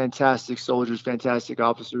they're fantastic soldiers, fantastic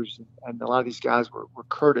officers. And a lot of these guys were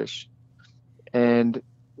Kurdish. And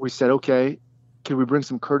we said, okay, could we bring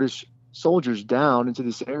some Kurdish soldiers down into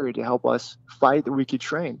this area to help us fight that we could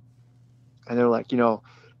train? And they're like,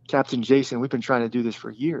 Captain Jason, we've been trying to do this for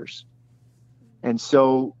years. And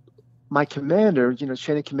so my commander,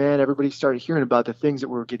 chain of command, everybody started hearing about the things that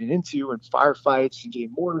we were getting into and firefights and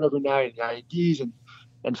getting mortared every night and IEDs.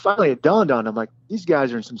 And finally it dawned on him, like, these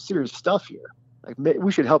guys are in some serious stuff here. Like,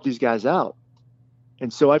 we should help these guys out.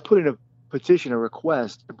 And so I put in a petition, a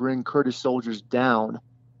request to bring Kurdish soldiers down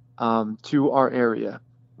to our area,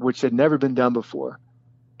 which had never been done before.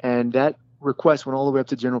 And that request went all the way up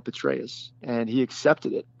to General Petraeus, and he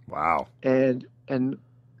accepted it. Wow. And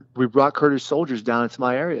we brought Kurdish soldiers down into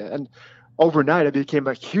my area. And overnight I became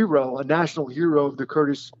a hero, a national hero of the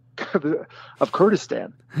Kurdish of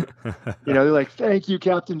Kurdistan. They're like, thank you,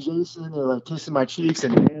 Captain Jason. They're like kissing my cheeks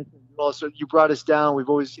and hands. Also, you brought us down. We've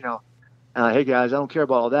always, hey guys, I don't care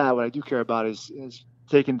about all that. What I do care about is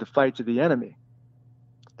taking the fight to the enemy.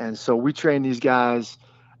 And so we trained these guys,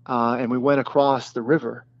 and we went across the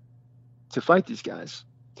river to fight these guys,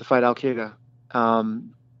 to fight Al Qaeda,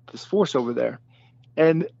 this force over there.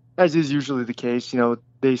 And as is usually the case,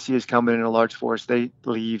 they see us coming in a large force, they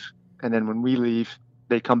leave, and then when we leave,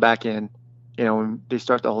 they come back in, and they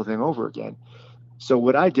start the whole thing over again. So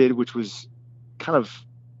what I did, which was kind of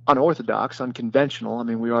unorthodox, unconventional, I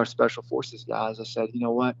mean, we are special forces guys, I said, you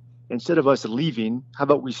know what, instead of us leaving, how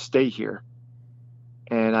about we stay here?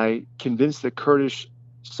 And I convinced the Kurdish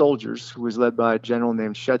soldiers, who was led by a general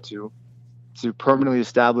named Shetu, to permanently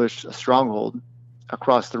establish a stronghold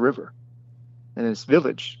across the river in this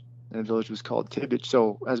village. And the village was called Tibit.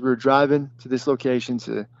 So as we were driving to this location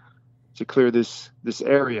to clear this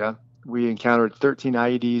area, we encountered 13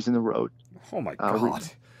 IEDs in the road. Oh my God.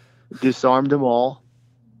 We disarmed them all.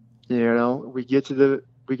 We get to the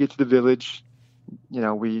village,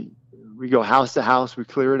 we go house to house, we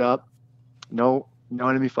clear it up. No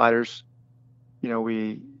enemy fighters.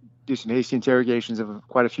 We do some hasty interrogations of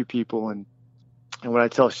quite a few people, and what I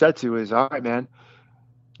tell Shetu is, all right, man,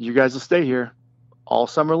 you guys will stay here all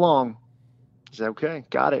summer long. He said, okay,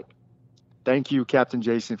 got it. Thank you, Captain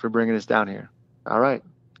Jason, for bringing us down here. All right,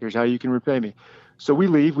 here's how you can repay me. So we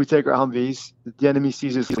leave, we take our Humvees, the enemy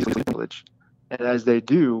sees us in the village. And as they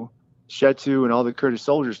do, Shetu and all the Kurdish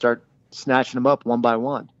soldiers start snatching them up one by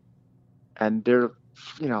one. And they're,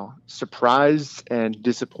 surprised and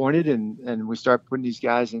disappointed. And we start putting these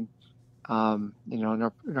guys in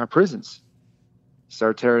our prisons.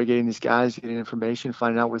 Start interrogating these guys, getting information,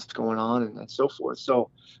 finding out what's going on, and so forth. So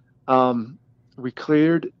we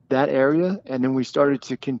cleared that area, and then we started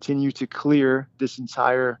to continue to clear this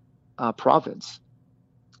entire province.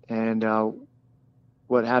 And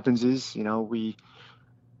what happens is, we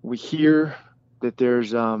hear that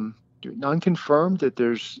there's unconfirmed that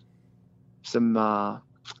there's some Al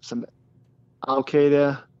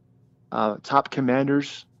Qaeda top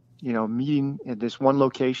commanders, meeting at this one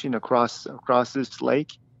location across this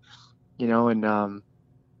lake, and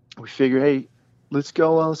we figure, hey, let's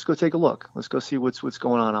go take a look. Let's go see what's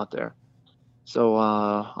going on out there. So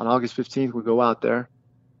on August 15th, we go out there,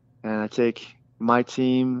 and I take my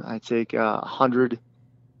team. I take 100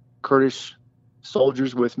 Kurdish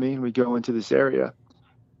soldiers with me, and we go into this area.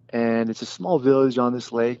 And it's a small village on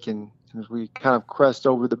this lake, and as we kind of crest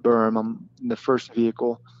over the berm, I'm in the first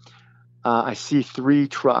vehicle. I see 3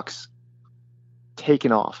 trucks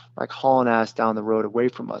taking off, like hauling ass down the road away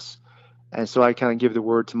from us. And so I kind of give the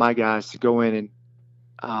word to my guys to go in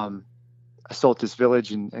and assault this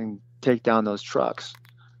village and take down those trucks.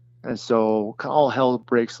 And so all hell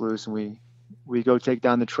breaks loose, and we go take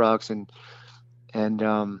down the trucks, and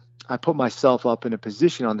I put myself up in a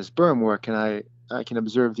position on this berm where I can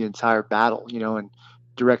observe the entire battle, and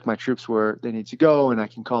direct my troops where they need to go, and I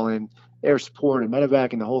can call in air support and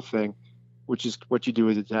medevac and the whole thing, which is what you do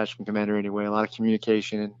as a detachment commander anyway. A lot of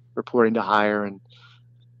communication and reporting to higher and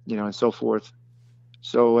and so forth.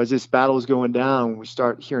 So as this battle is going down, we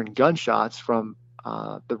start hearing gunshots from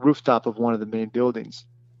the rooftop of one of the main buildings.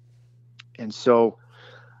 And so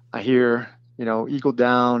I hear, eagle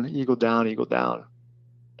down, eagle down, eagle down.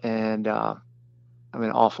 And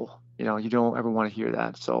awful. You don't ever want to hear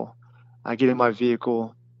that. So I get in my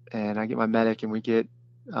vehicle and I get my medic, and we get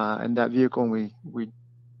in that vehicle, and we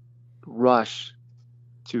rush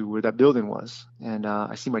to where that building was. And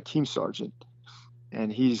I see my team sergeant,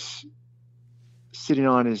 and he's sitting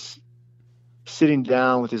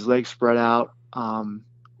down with his legs spread out,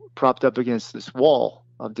 propped up against this wall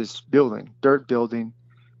of this building, dirt building.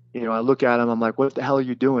 I look at him, I'm like, what the hell are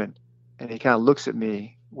you doing? And he kind of looks at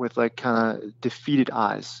me with like kind of defeated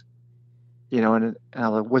eyes, and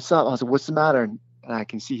I'm like, what's up? I was like, what's the matter? And I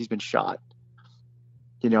can see he's been shot,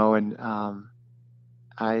 and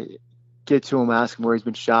I get to him, ask him where he's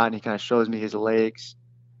been shot, and he kind of shows me his legs.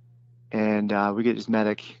 And we get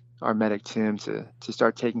our medic Tim, to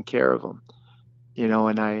start taking care of him,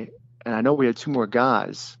 and I know we had 2 more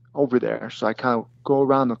guys over there. So I kind of go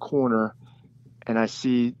around the corner and I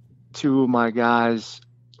see 2 of my guys.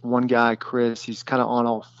 One guy, Chris, he's kind of on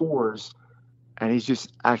all fours and he's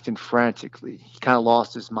just acting frantically. He kind of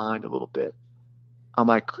lost his mind a little bit. I'm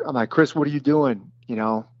like, Chris, what are you doing?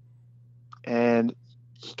 And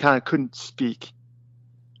he kind of couldn't speak,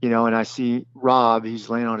 and I see Rob, he's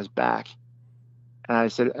laying on his back. And I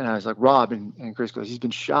was like, Rob, and Chris goes, he's been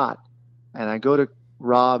shot. And I go to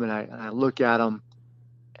Rob and I look at him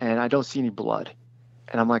and I don't see any blood.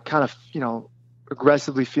 And I'm like kind of,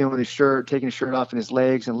 aggressively feeling his shirt, taking his shirt off and his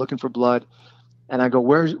legs and looking for blood. And I go,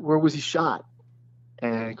 where was he shot?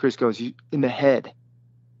 And Chris goes, in the head.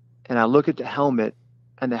 And I look at the helmet,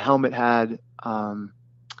 and the helmet had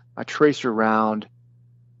a tracer round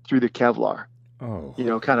through the Kevlar.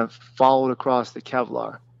 Oh. Kind of followed across the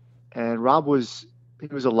Kevlar. And Rob was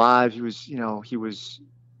alive. He was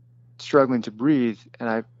struggling to breathe. And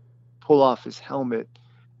I pull off his helmet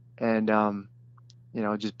and,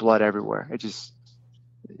 just blood everywhere. It just,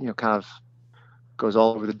 kind of goes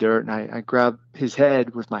all over the dirt. And I grab his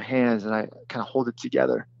head with my hands and I kind of hold it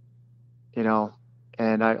together,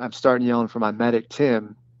 and I'm starting yelling for my medic,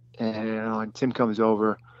 Tim. And Tim comes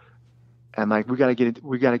over and I'm like, we got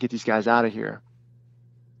to get these guys out of here.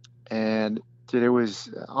 And dude, it was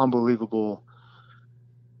unbelievable,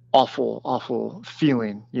 awful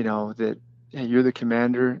feeling, that hey, you're the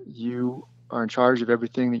commander, you are in charge of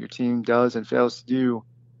everything that your team does and fails to do.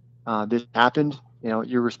 This happened,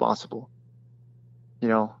 you're responsible,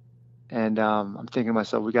 and I'm thinking to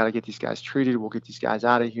myself, we got to get these guys treated. We'll get these guys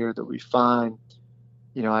out of here. They'll be fine.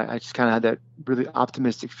 I just kind of had that really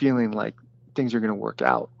optimistic feeling like things are going to work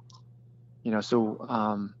out,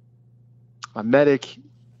 so my medic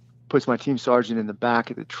puts my team sergeant in the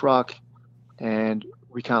back of the truck, and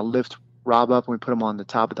we kind of lift Rob up and we put him on the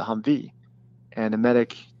top of the Humvee. And the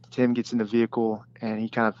medic, Tim, gets in the vehicle and he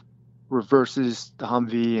kind of reverses the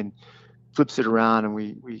Humvee and flips it around, and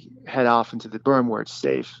we head off into the berm where it's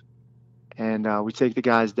safe. And we take the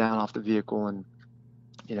guys down off the vehicle, and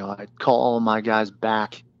I call all of my guys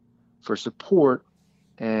back for support,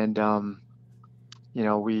 and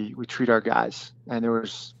we treat our guys. And there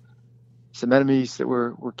was some enemies that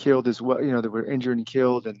were killed as well, that were injured and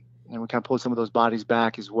killed, and we kind of pulled some of those bodies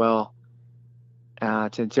back as well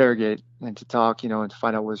to interrogate and to talk, and to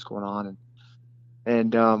find out what's going on.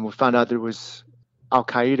 And we found out there was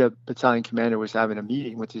Al-Qaeda battalion commander was having a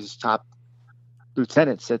meeting with his top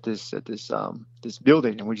lieutenants at this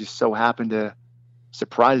building, and we just so happened to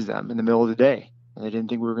surprise them in the middle of the day, and they didn't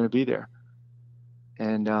think we were going to be there.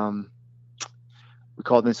 And we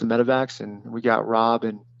called in some medevacs, and we got Rob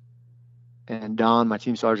and Don, my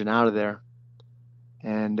team sergeant, out of there,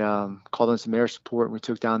 and called in some air support, and we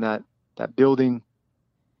took down that building,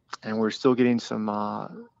 and we're still getting some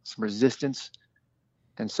resistance.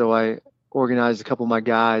 And so I organized a couple of my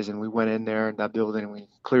guys, and we went in there in that building and we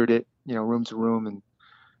cleared it, room to room,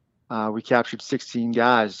 and we captured 16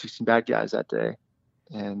 bad guys that day.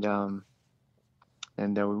 And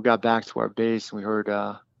we got back to our base, and we heard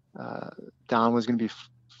Don was going to be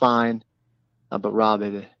fine, but Rob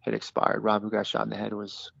had expired. Rob, who got shot in the head,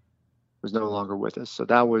 was no longer with us. So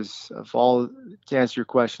that was, to answer your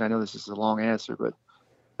question, I know this is a long answer, but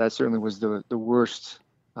that certainly was the worst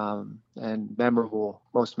and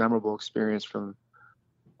most memorable experience from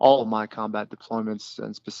all of my combat deployments,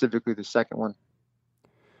 and specifically the second one.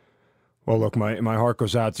 Well, look, my heart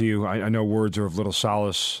goes out to you. I know words are of little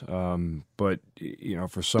solace, but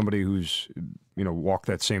for somebody who's walked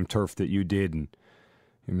that same turf that you did, and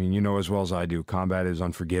I mean, as well as I do, combat is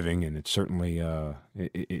unforgiving, and it certainly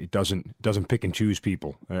it doesn't pick and choose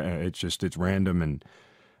people. It's random, and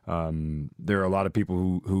there are a lot of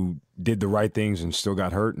people who did the right things and still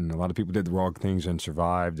got hurt, and a lot of people did the wrong things and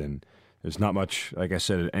survived. And there's not much, like I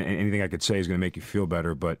said, anything I could say is going to make you feel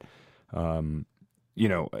better, but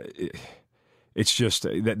it's just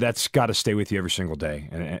that's got to stay with you every single day.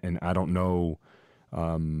 And I don't know,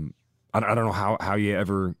 I don't know how you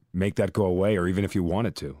ever make that go away, or even if you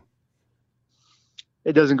wanted to.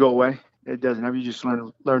 It doesn't go away. It doesn't. You just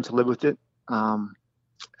learn to live with it.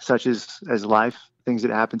 Such as life, things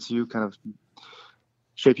that happen to you kind of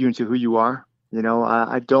shape you into who you are.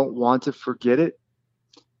 I don't want to forget it,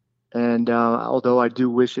 And although I do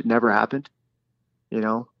wish it never happened, you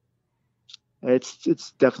know,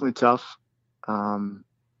 it's definitely tough.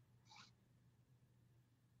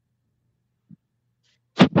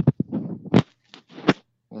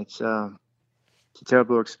 It's a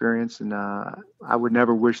terrible experience, and I would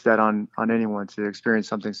never wish that on anyone to experience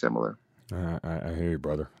something similar. I hear you,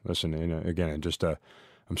 brother. Listen, again, just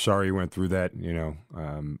I'm sorry you went through that.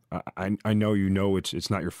 I know it's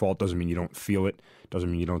not your fault. Doesn't mean you don't feel it. Doesn't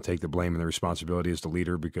mean you don't take the blame and the responsibility as the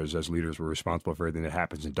leader, because as leaders we're responsible for everything that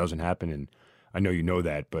happens and doesn't happen. And I know you know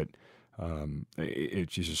that, but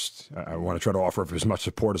it's just I want to try to offer up as much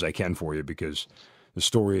support as I can for you, because the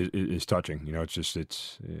story is touching.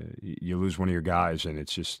 It's you lose one of your guys, and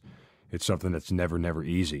it's something that's never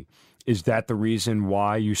easy. Is that the reason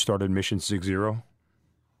why you started Mission 60?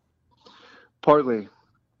 Partly.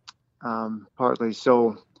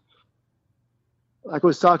 So, like I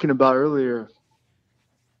was talking about earlier,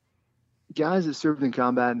 guys that served in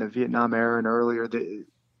combat in the Vietnam era and earlier,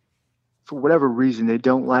 for whatever reason, they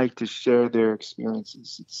don't like to share their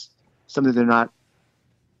experiences. It's something they're not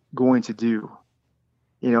going to do,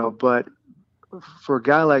 but for a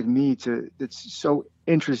guy like me that's so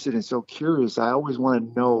interested and so curious, I always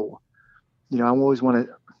want to know, I always want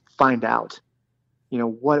to find out,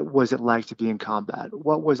 what was it like to be in combat?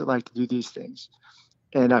 What was it like to do these things?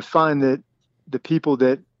 And I find that the people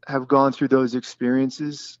that have gone through those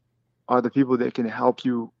experiences are the people that can help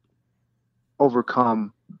you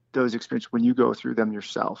overcome those experiences when you go through them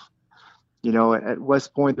yourself. At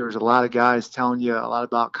West Point, there was a lot of guys telling you a lot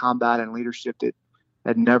about combat and leadership that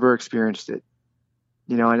had never experienced it.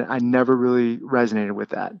 And I never really resonated with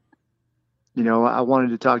that. I wanted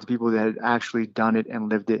to talk to people that had actually done it and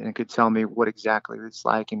lived it and could tell me what exactly it's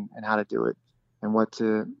like and how to do it and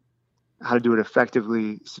how to do it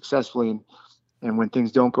effectively, successfully, and when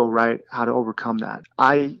things don't go right, how to overcome that.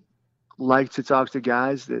 I like to talk to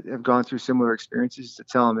guys that have gone through similar experiences to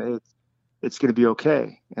tell them it's going to be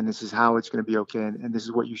okay, and this is how it's going to be okay, and this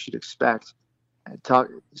is what you should expect.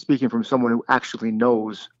 Speaking from someone who actually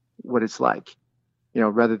knows what it's like,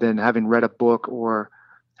 rather than having read a book or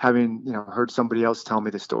having heard somebody else tell me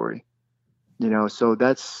the story. So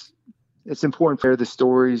it's important to share the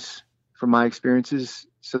stories from my experiences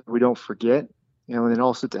so that we don't forget, and then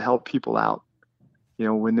also to help people out,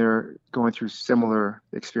 when they're going through similar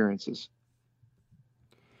experiences.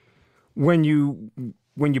 When you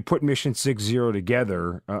put Mission 60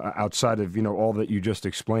 together, outside of all that you just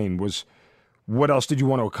explained, what else did you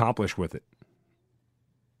want to accomplish with it?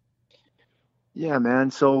 Yeah, man.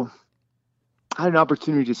 So I had an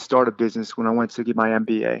opportunity to start a business when I went to get my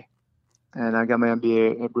MBA, and I got my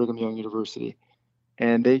MBA at Brigham Young University.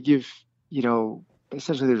 And they give,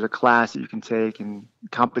 essentially there's a class that you can take and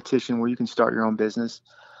competition where you can start your own business.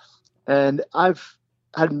 And I've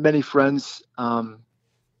had many friends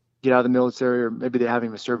get out of the military, or maybe they haven't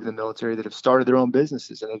even served in the military, that have started their own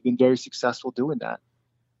businesses and have been very successful doing that.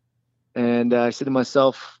 And I said to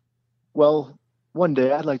myself, well, one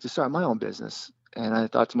day I'd like to start my own business. And I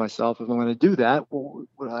thought to myself, if I'm going to do that, what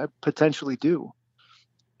would I potentially do?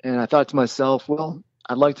 And I thought to myself, well,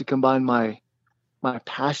 I'd like to combine my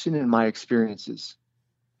passion and my experiences.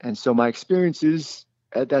 And so my experiences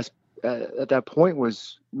at that point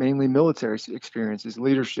was mainly military experiences,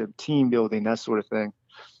 leadership, team building, that sort of thing.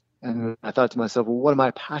 And I thought to myself, well, what am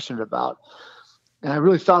I passionate about? And I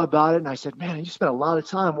really thought about it, and I said, man, you spent a lot of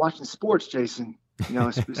time watching sports, Jason,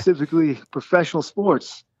 specifically professional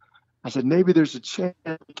sports. I said, maybe there's a chance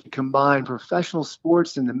we can combine professional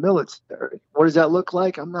sports and the military. What does that look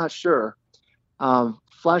like? I'm not sure.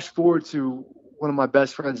 Flash forward to one of my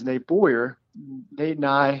best friends, Nate Boyer. Nate and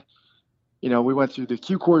I, we went through the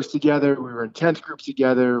Q course together. We were in 10th group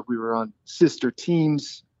together. We were on sister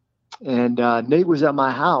teams. And Nate was at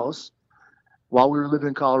my house while we were living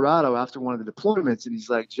in Colorado after one of the deployments. And he's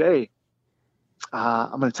like, Jay,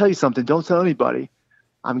 I'm going to tell you something. Don't tell anybody.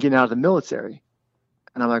 I'm getting out of the military.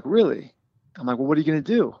 And I'm like, really? I'm like, well, what are you going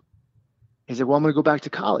to do? He said, well, I'm going to go back to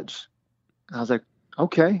college. And I was like,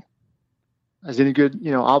 okay. As any good,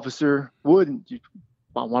 officer would, you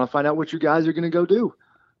want to find out what you guys are going to go do.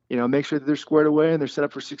 Make sure that they're squared away and they're set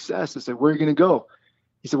up for success. I said, where are you going to go?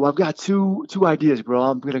 He said, well, I've got two ideas, bro.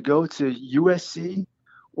 I'm going to go to USC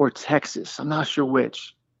or Texas. I'm not sure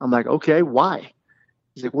which. I'm like, okay, why?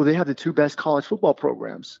 He's like, well, they have the two best college football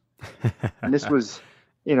programs. And this was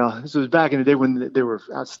back in the day when they were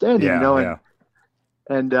outstanding,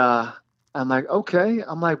 And I'm like, okay.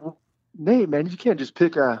 I'm like, well, Nate, man, you can't just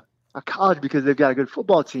pick a college because they've got a good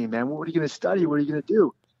football team, man. What are you going to study? What are you going to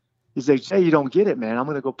do? He's like, Jay, you don't get it, man. I'm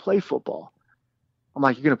going to go play football. I'm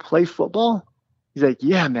like, you're going to play football? He's like,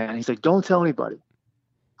 yeah, man. He's like, don't tell anybody.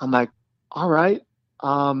 I'm like, all right.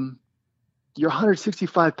 You're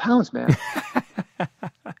 165 pounds, man.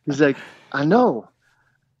 He's like, I know.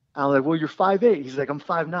 I'm like, well, you're 5'8". He's like, I'm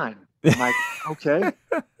 5'9". I'm like, okay.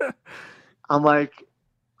 I'm like,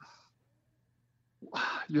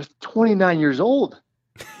 you're 29 years old.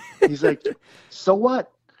 He's like, so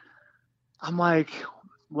what? I'm like,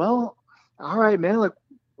 well, all right, man. Like,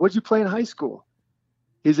 what'd you play in high school?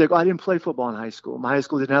 He's like, I didn't play football in high school. My high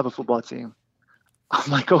school didn't have a football team.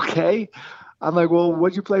 I'm like, okay. I'm like, well,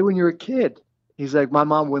 what'd you play when you were a kid? He's like, my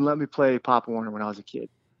mom wouldn't let me play Pop Warner when I was a kid.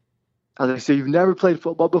 I was like, so you've never played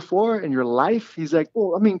football before in your life? He's like,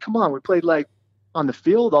 well, I mean, come on. We played like on the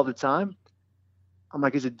field all the time. I'm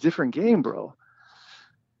like, it's a different game, bro.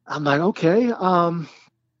 I'm like, okay.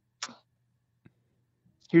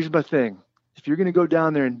 Here's my thing. If you're going to go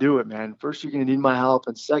down there and do it, man, first, you're going to need my help.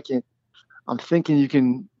 And second, I'm thinking you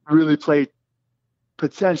can really play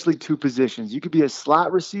potentially two positions. You could be a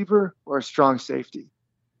slot receiver or a strong safety.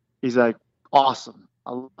 He's like, awesome.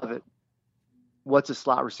 I love it. What's a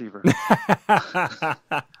slot receiver?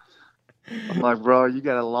 I'm like, bro, you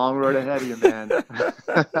got a long road ahead of you, man.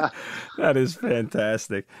 That is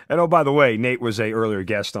fantastic. And oh, by the way, Nate was a earlier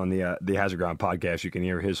guest on the Hazard Ground podcast. You can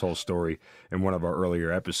hear his whole story in one of our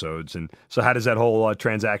earlier episodes. And so how does that whole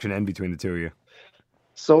transaction end between the two of you?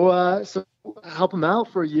 So I help him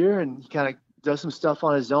out for a year, and he kind of does some stuff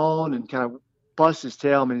on his own and kind of busts his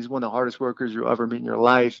tail. I mean, he's one of the hardest workers you'll ever meet in your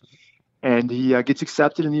life. And he gets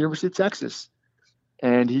accepted in the University of Texas.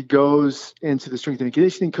 And he goes into the strength and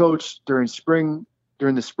conditioning coach during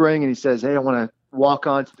the spring, and he says, hey, I want to walk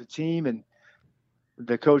on to the team. And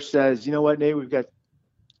the coach says, you know what, Nate, we've got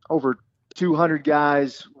over 200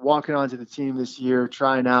 guys walking onto the team this year,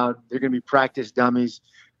 trying out. They're going to be practice dummies.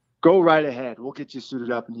 Go right ahead. We'll get you suited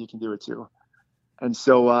up, and you can do it too. And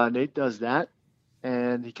so Nate does that,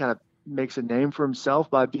 and he kind of makes a name for himself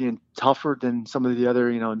by being tougher than some of the other,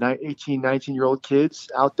 18, 19-year-old kids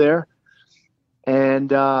out there. And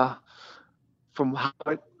from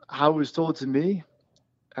how it was told to me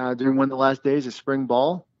during one of the last days of spring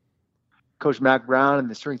ball, Coach Mac Brown and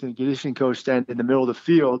the strength and conditioning coach stand in the middle of the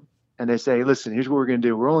field, and they say, listen, here's what we're going to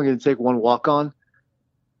do. We're only going to take one walk-on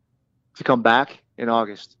to come back in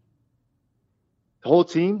August. The whole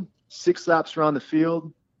team, 6 laps around the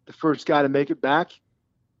field. The first guy to make it back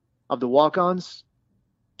of the walk-ons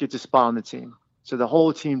gets a spot on the team. So the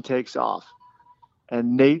whole team takes off.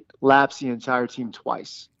 And Nate laps the entire team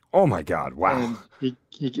twice. Oh my God! Wow. And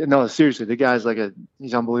no, seriously, the guy's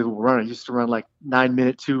he's an unbelievable runner. He used to run like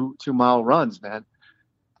 9-minute, 2-mile runs, man.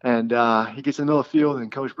 And he gets in the middle of the field, and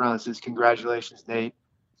Coach Brown says, "Congratulations, Nate!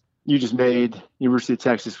 You just made University of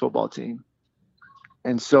Texas football team."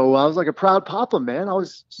 And so I was like a proud papa, man. I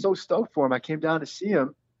was so stoked for him. I came down to see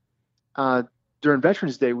him during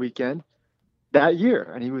Veterans Day weekend that year,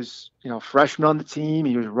 and he was, freshman on the team.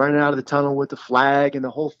 He was running out of the tunnel with the flag and the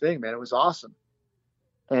whole thing, man. It was awesome.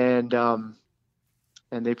 And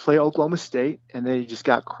they play Oklahoma State, and they just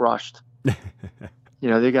got crushed. It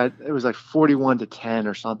was like 41-10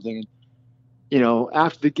 or something. And,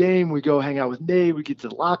 after the game, we go hang out with Nate. We get to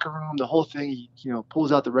the locker room, the whole thing. He,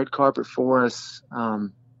 pulls out the red carpet for us.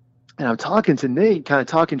 And I'm talking to Nate, kind of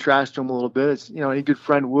talking trash to him a little bit. It's, any good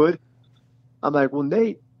friend would. I'm like, well,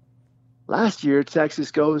 Nate, last year,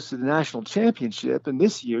 Texas goes to the national championship, and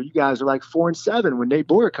this year, you guys are like 4-7 when Nate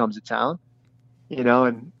Boyer comes to town,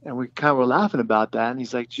 and we kind of were laughing about that. And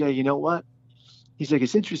he's like, Jay, you know what? He's like,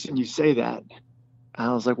 it's interesting you say that. And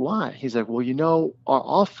I was like, why? He's like, well, our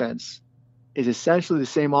offense is essentially the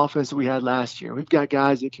same offense that we had last year. We've got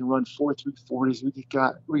guys that can run 4.3 40s.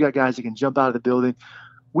 We got guys that can jump out of the building.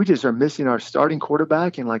 We just are missing our starting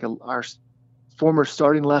quarterback and our former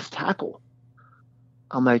starting left tackle.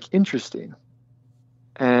 I'm like, interesting.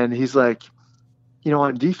 And he's like,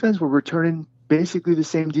 on defense, we're returning basically the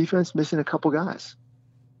same defense, missing a couple guys.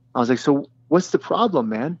 I was like, so what's the problem,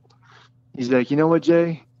 man? He's like, you know what,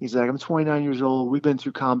 Jay? He's like, I'm 29 years old. We've been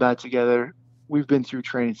through combat together. We've been through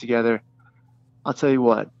training together. I'll tell you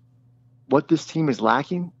what this team is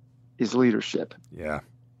lacking is leadership. Yeah.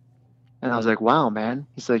 And I was like, wow, man.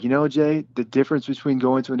 He's like, Jay, the difference between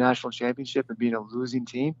going to a national championship and being a losing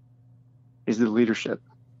team is the leadership.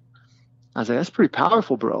 I was like, that's pretty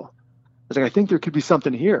powerful, bro. I was like, I think there could be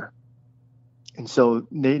something here. And so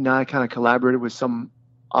Nate and I kind of collaborated with some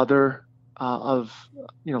other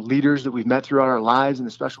leaders that we've met throughout our lives in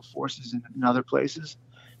the special forces and other places,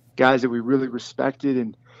 guys that we really respected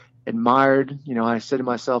and admired. I said to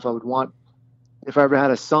myself, if I ever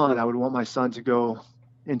had a son, I would want my son to go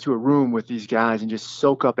into a room with these guys and just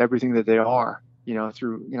soak up everything that they are,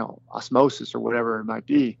 through, osmosis or whatever it might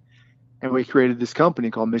be. And we created this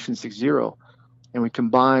company called Mission 60. and we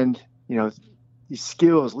combined, these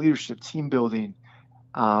skills, leadership, team building,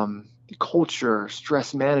 culture,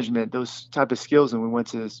 stress management, those type of skills. And we went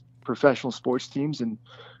to professional sports teams and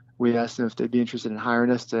we asked them if they'd be interested in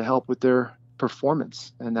hiring us to help with their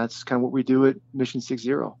performance. And that's kind of what we do at Mission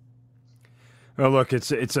 60. Well, look,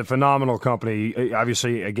 it's a phenomenal company.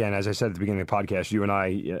 Obviously, again, as I said at the beginning of the podcast, you and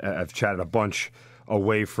I have chatted a bunch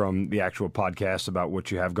away from the actual podcast about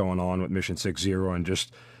what you have going on with Mission 60 and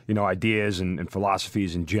just, ideas and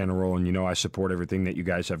philosophies in general. And, I support everything that you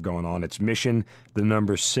guys have going on. It's Mission, the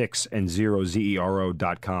number 6 and 0,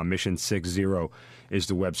 ZERO.com. Mission 60 is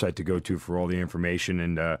the website to go to for all the information.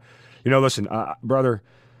 And, listen, brother,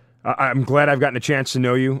 I'm glad I've gotten a chance to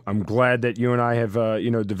know you. I'm glad that you and I have,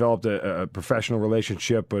 developed a professional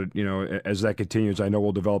relationship. But, as that continues, I know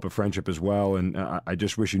we'll develop a friendship as well. And I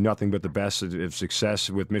just wish you nothing but the best of success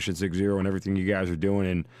with Mission 60 and everything you guys are doing.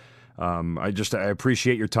 And I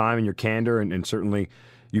appreciate your time and your candor. And certainly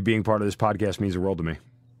you being part of this podcast means the world to me.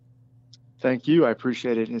 Thank you. I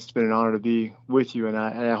appreciate it. It's been an honor to be with you. And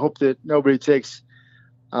I hope that nobody takes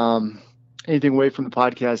anything away from the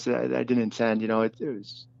podcast that I didn't intend. It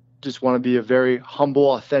was just want to be a very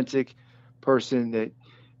humble, authentic person that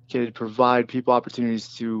could provide people opportunities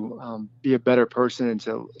to be a better person and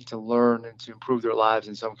to learn and to improve their lives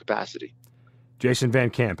in some capacity. Jason Van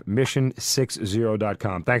Camp,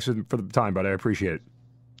 mission60.com. Thanks for the time, buddy. I appreciate it.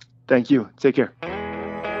 Thank you. Take care.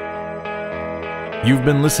 You've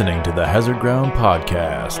been listening to the Hazard Ground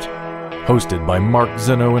Podcast, hosted by Mark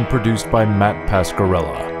Zeno and produced by Matt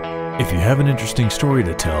Pasquarella. If you have an interesting story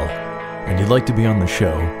to tell and you'd like to be on the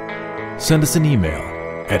show, send us an email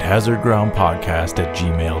at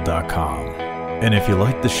hazardgroundpodcast@gmail.com. And if you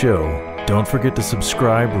like the show, don't forget to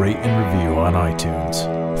subscribe, rate, and review on iTunes.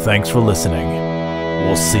 Thanks for listening.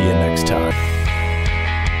 We'll see you next time.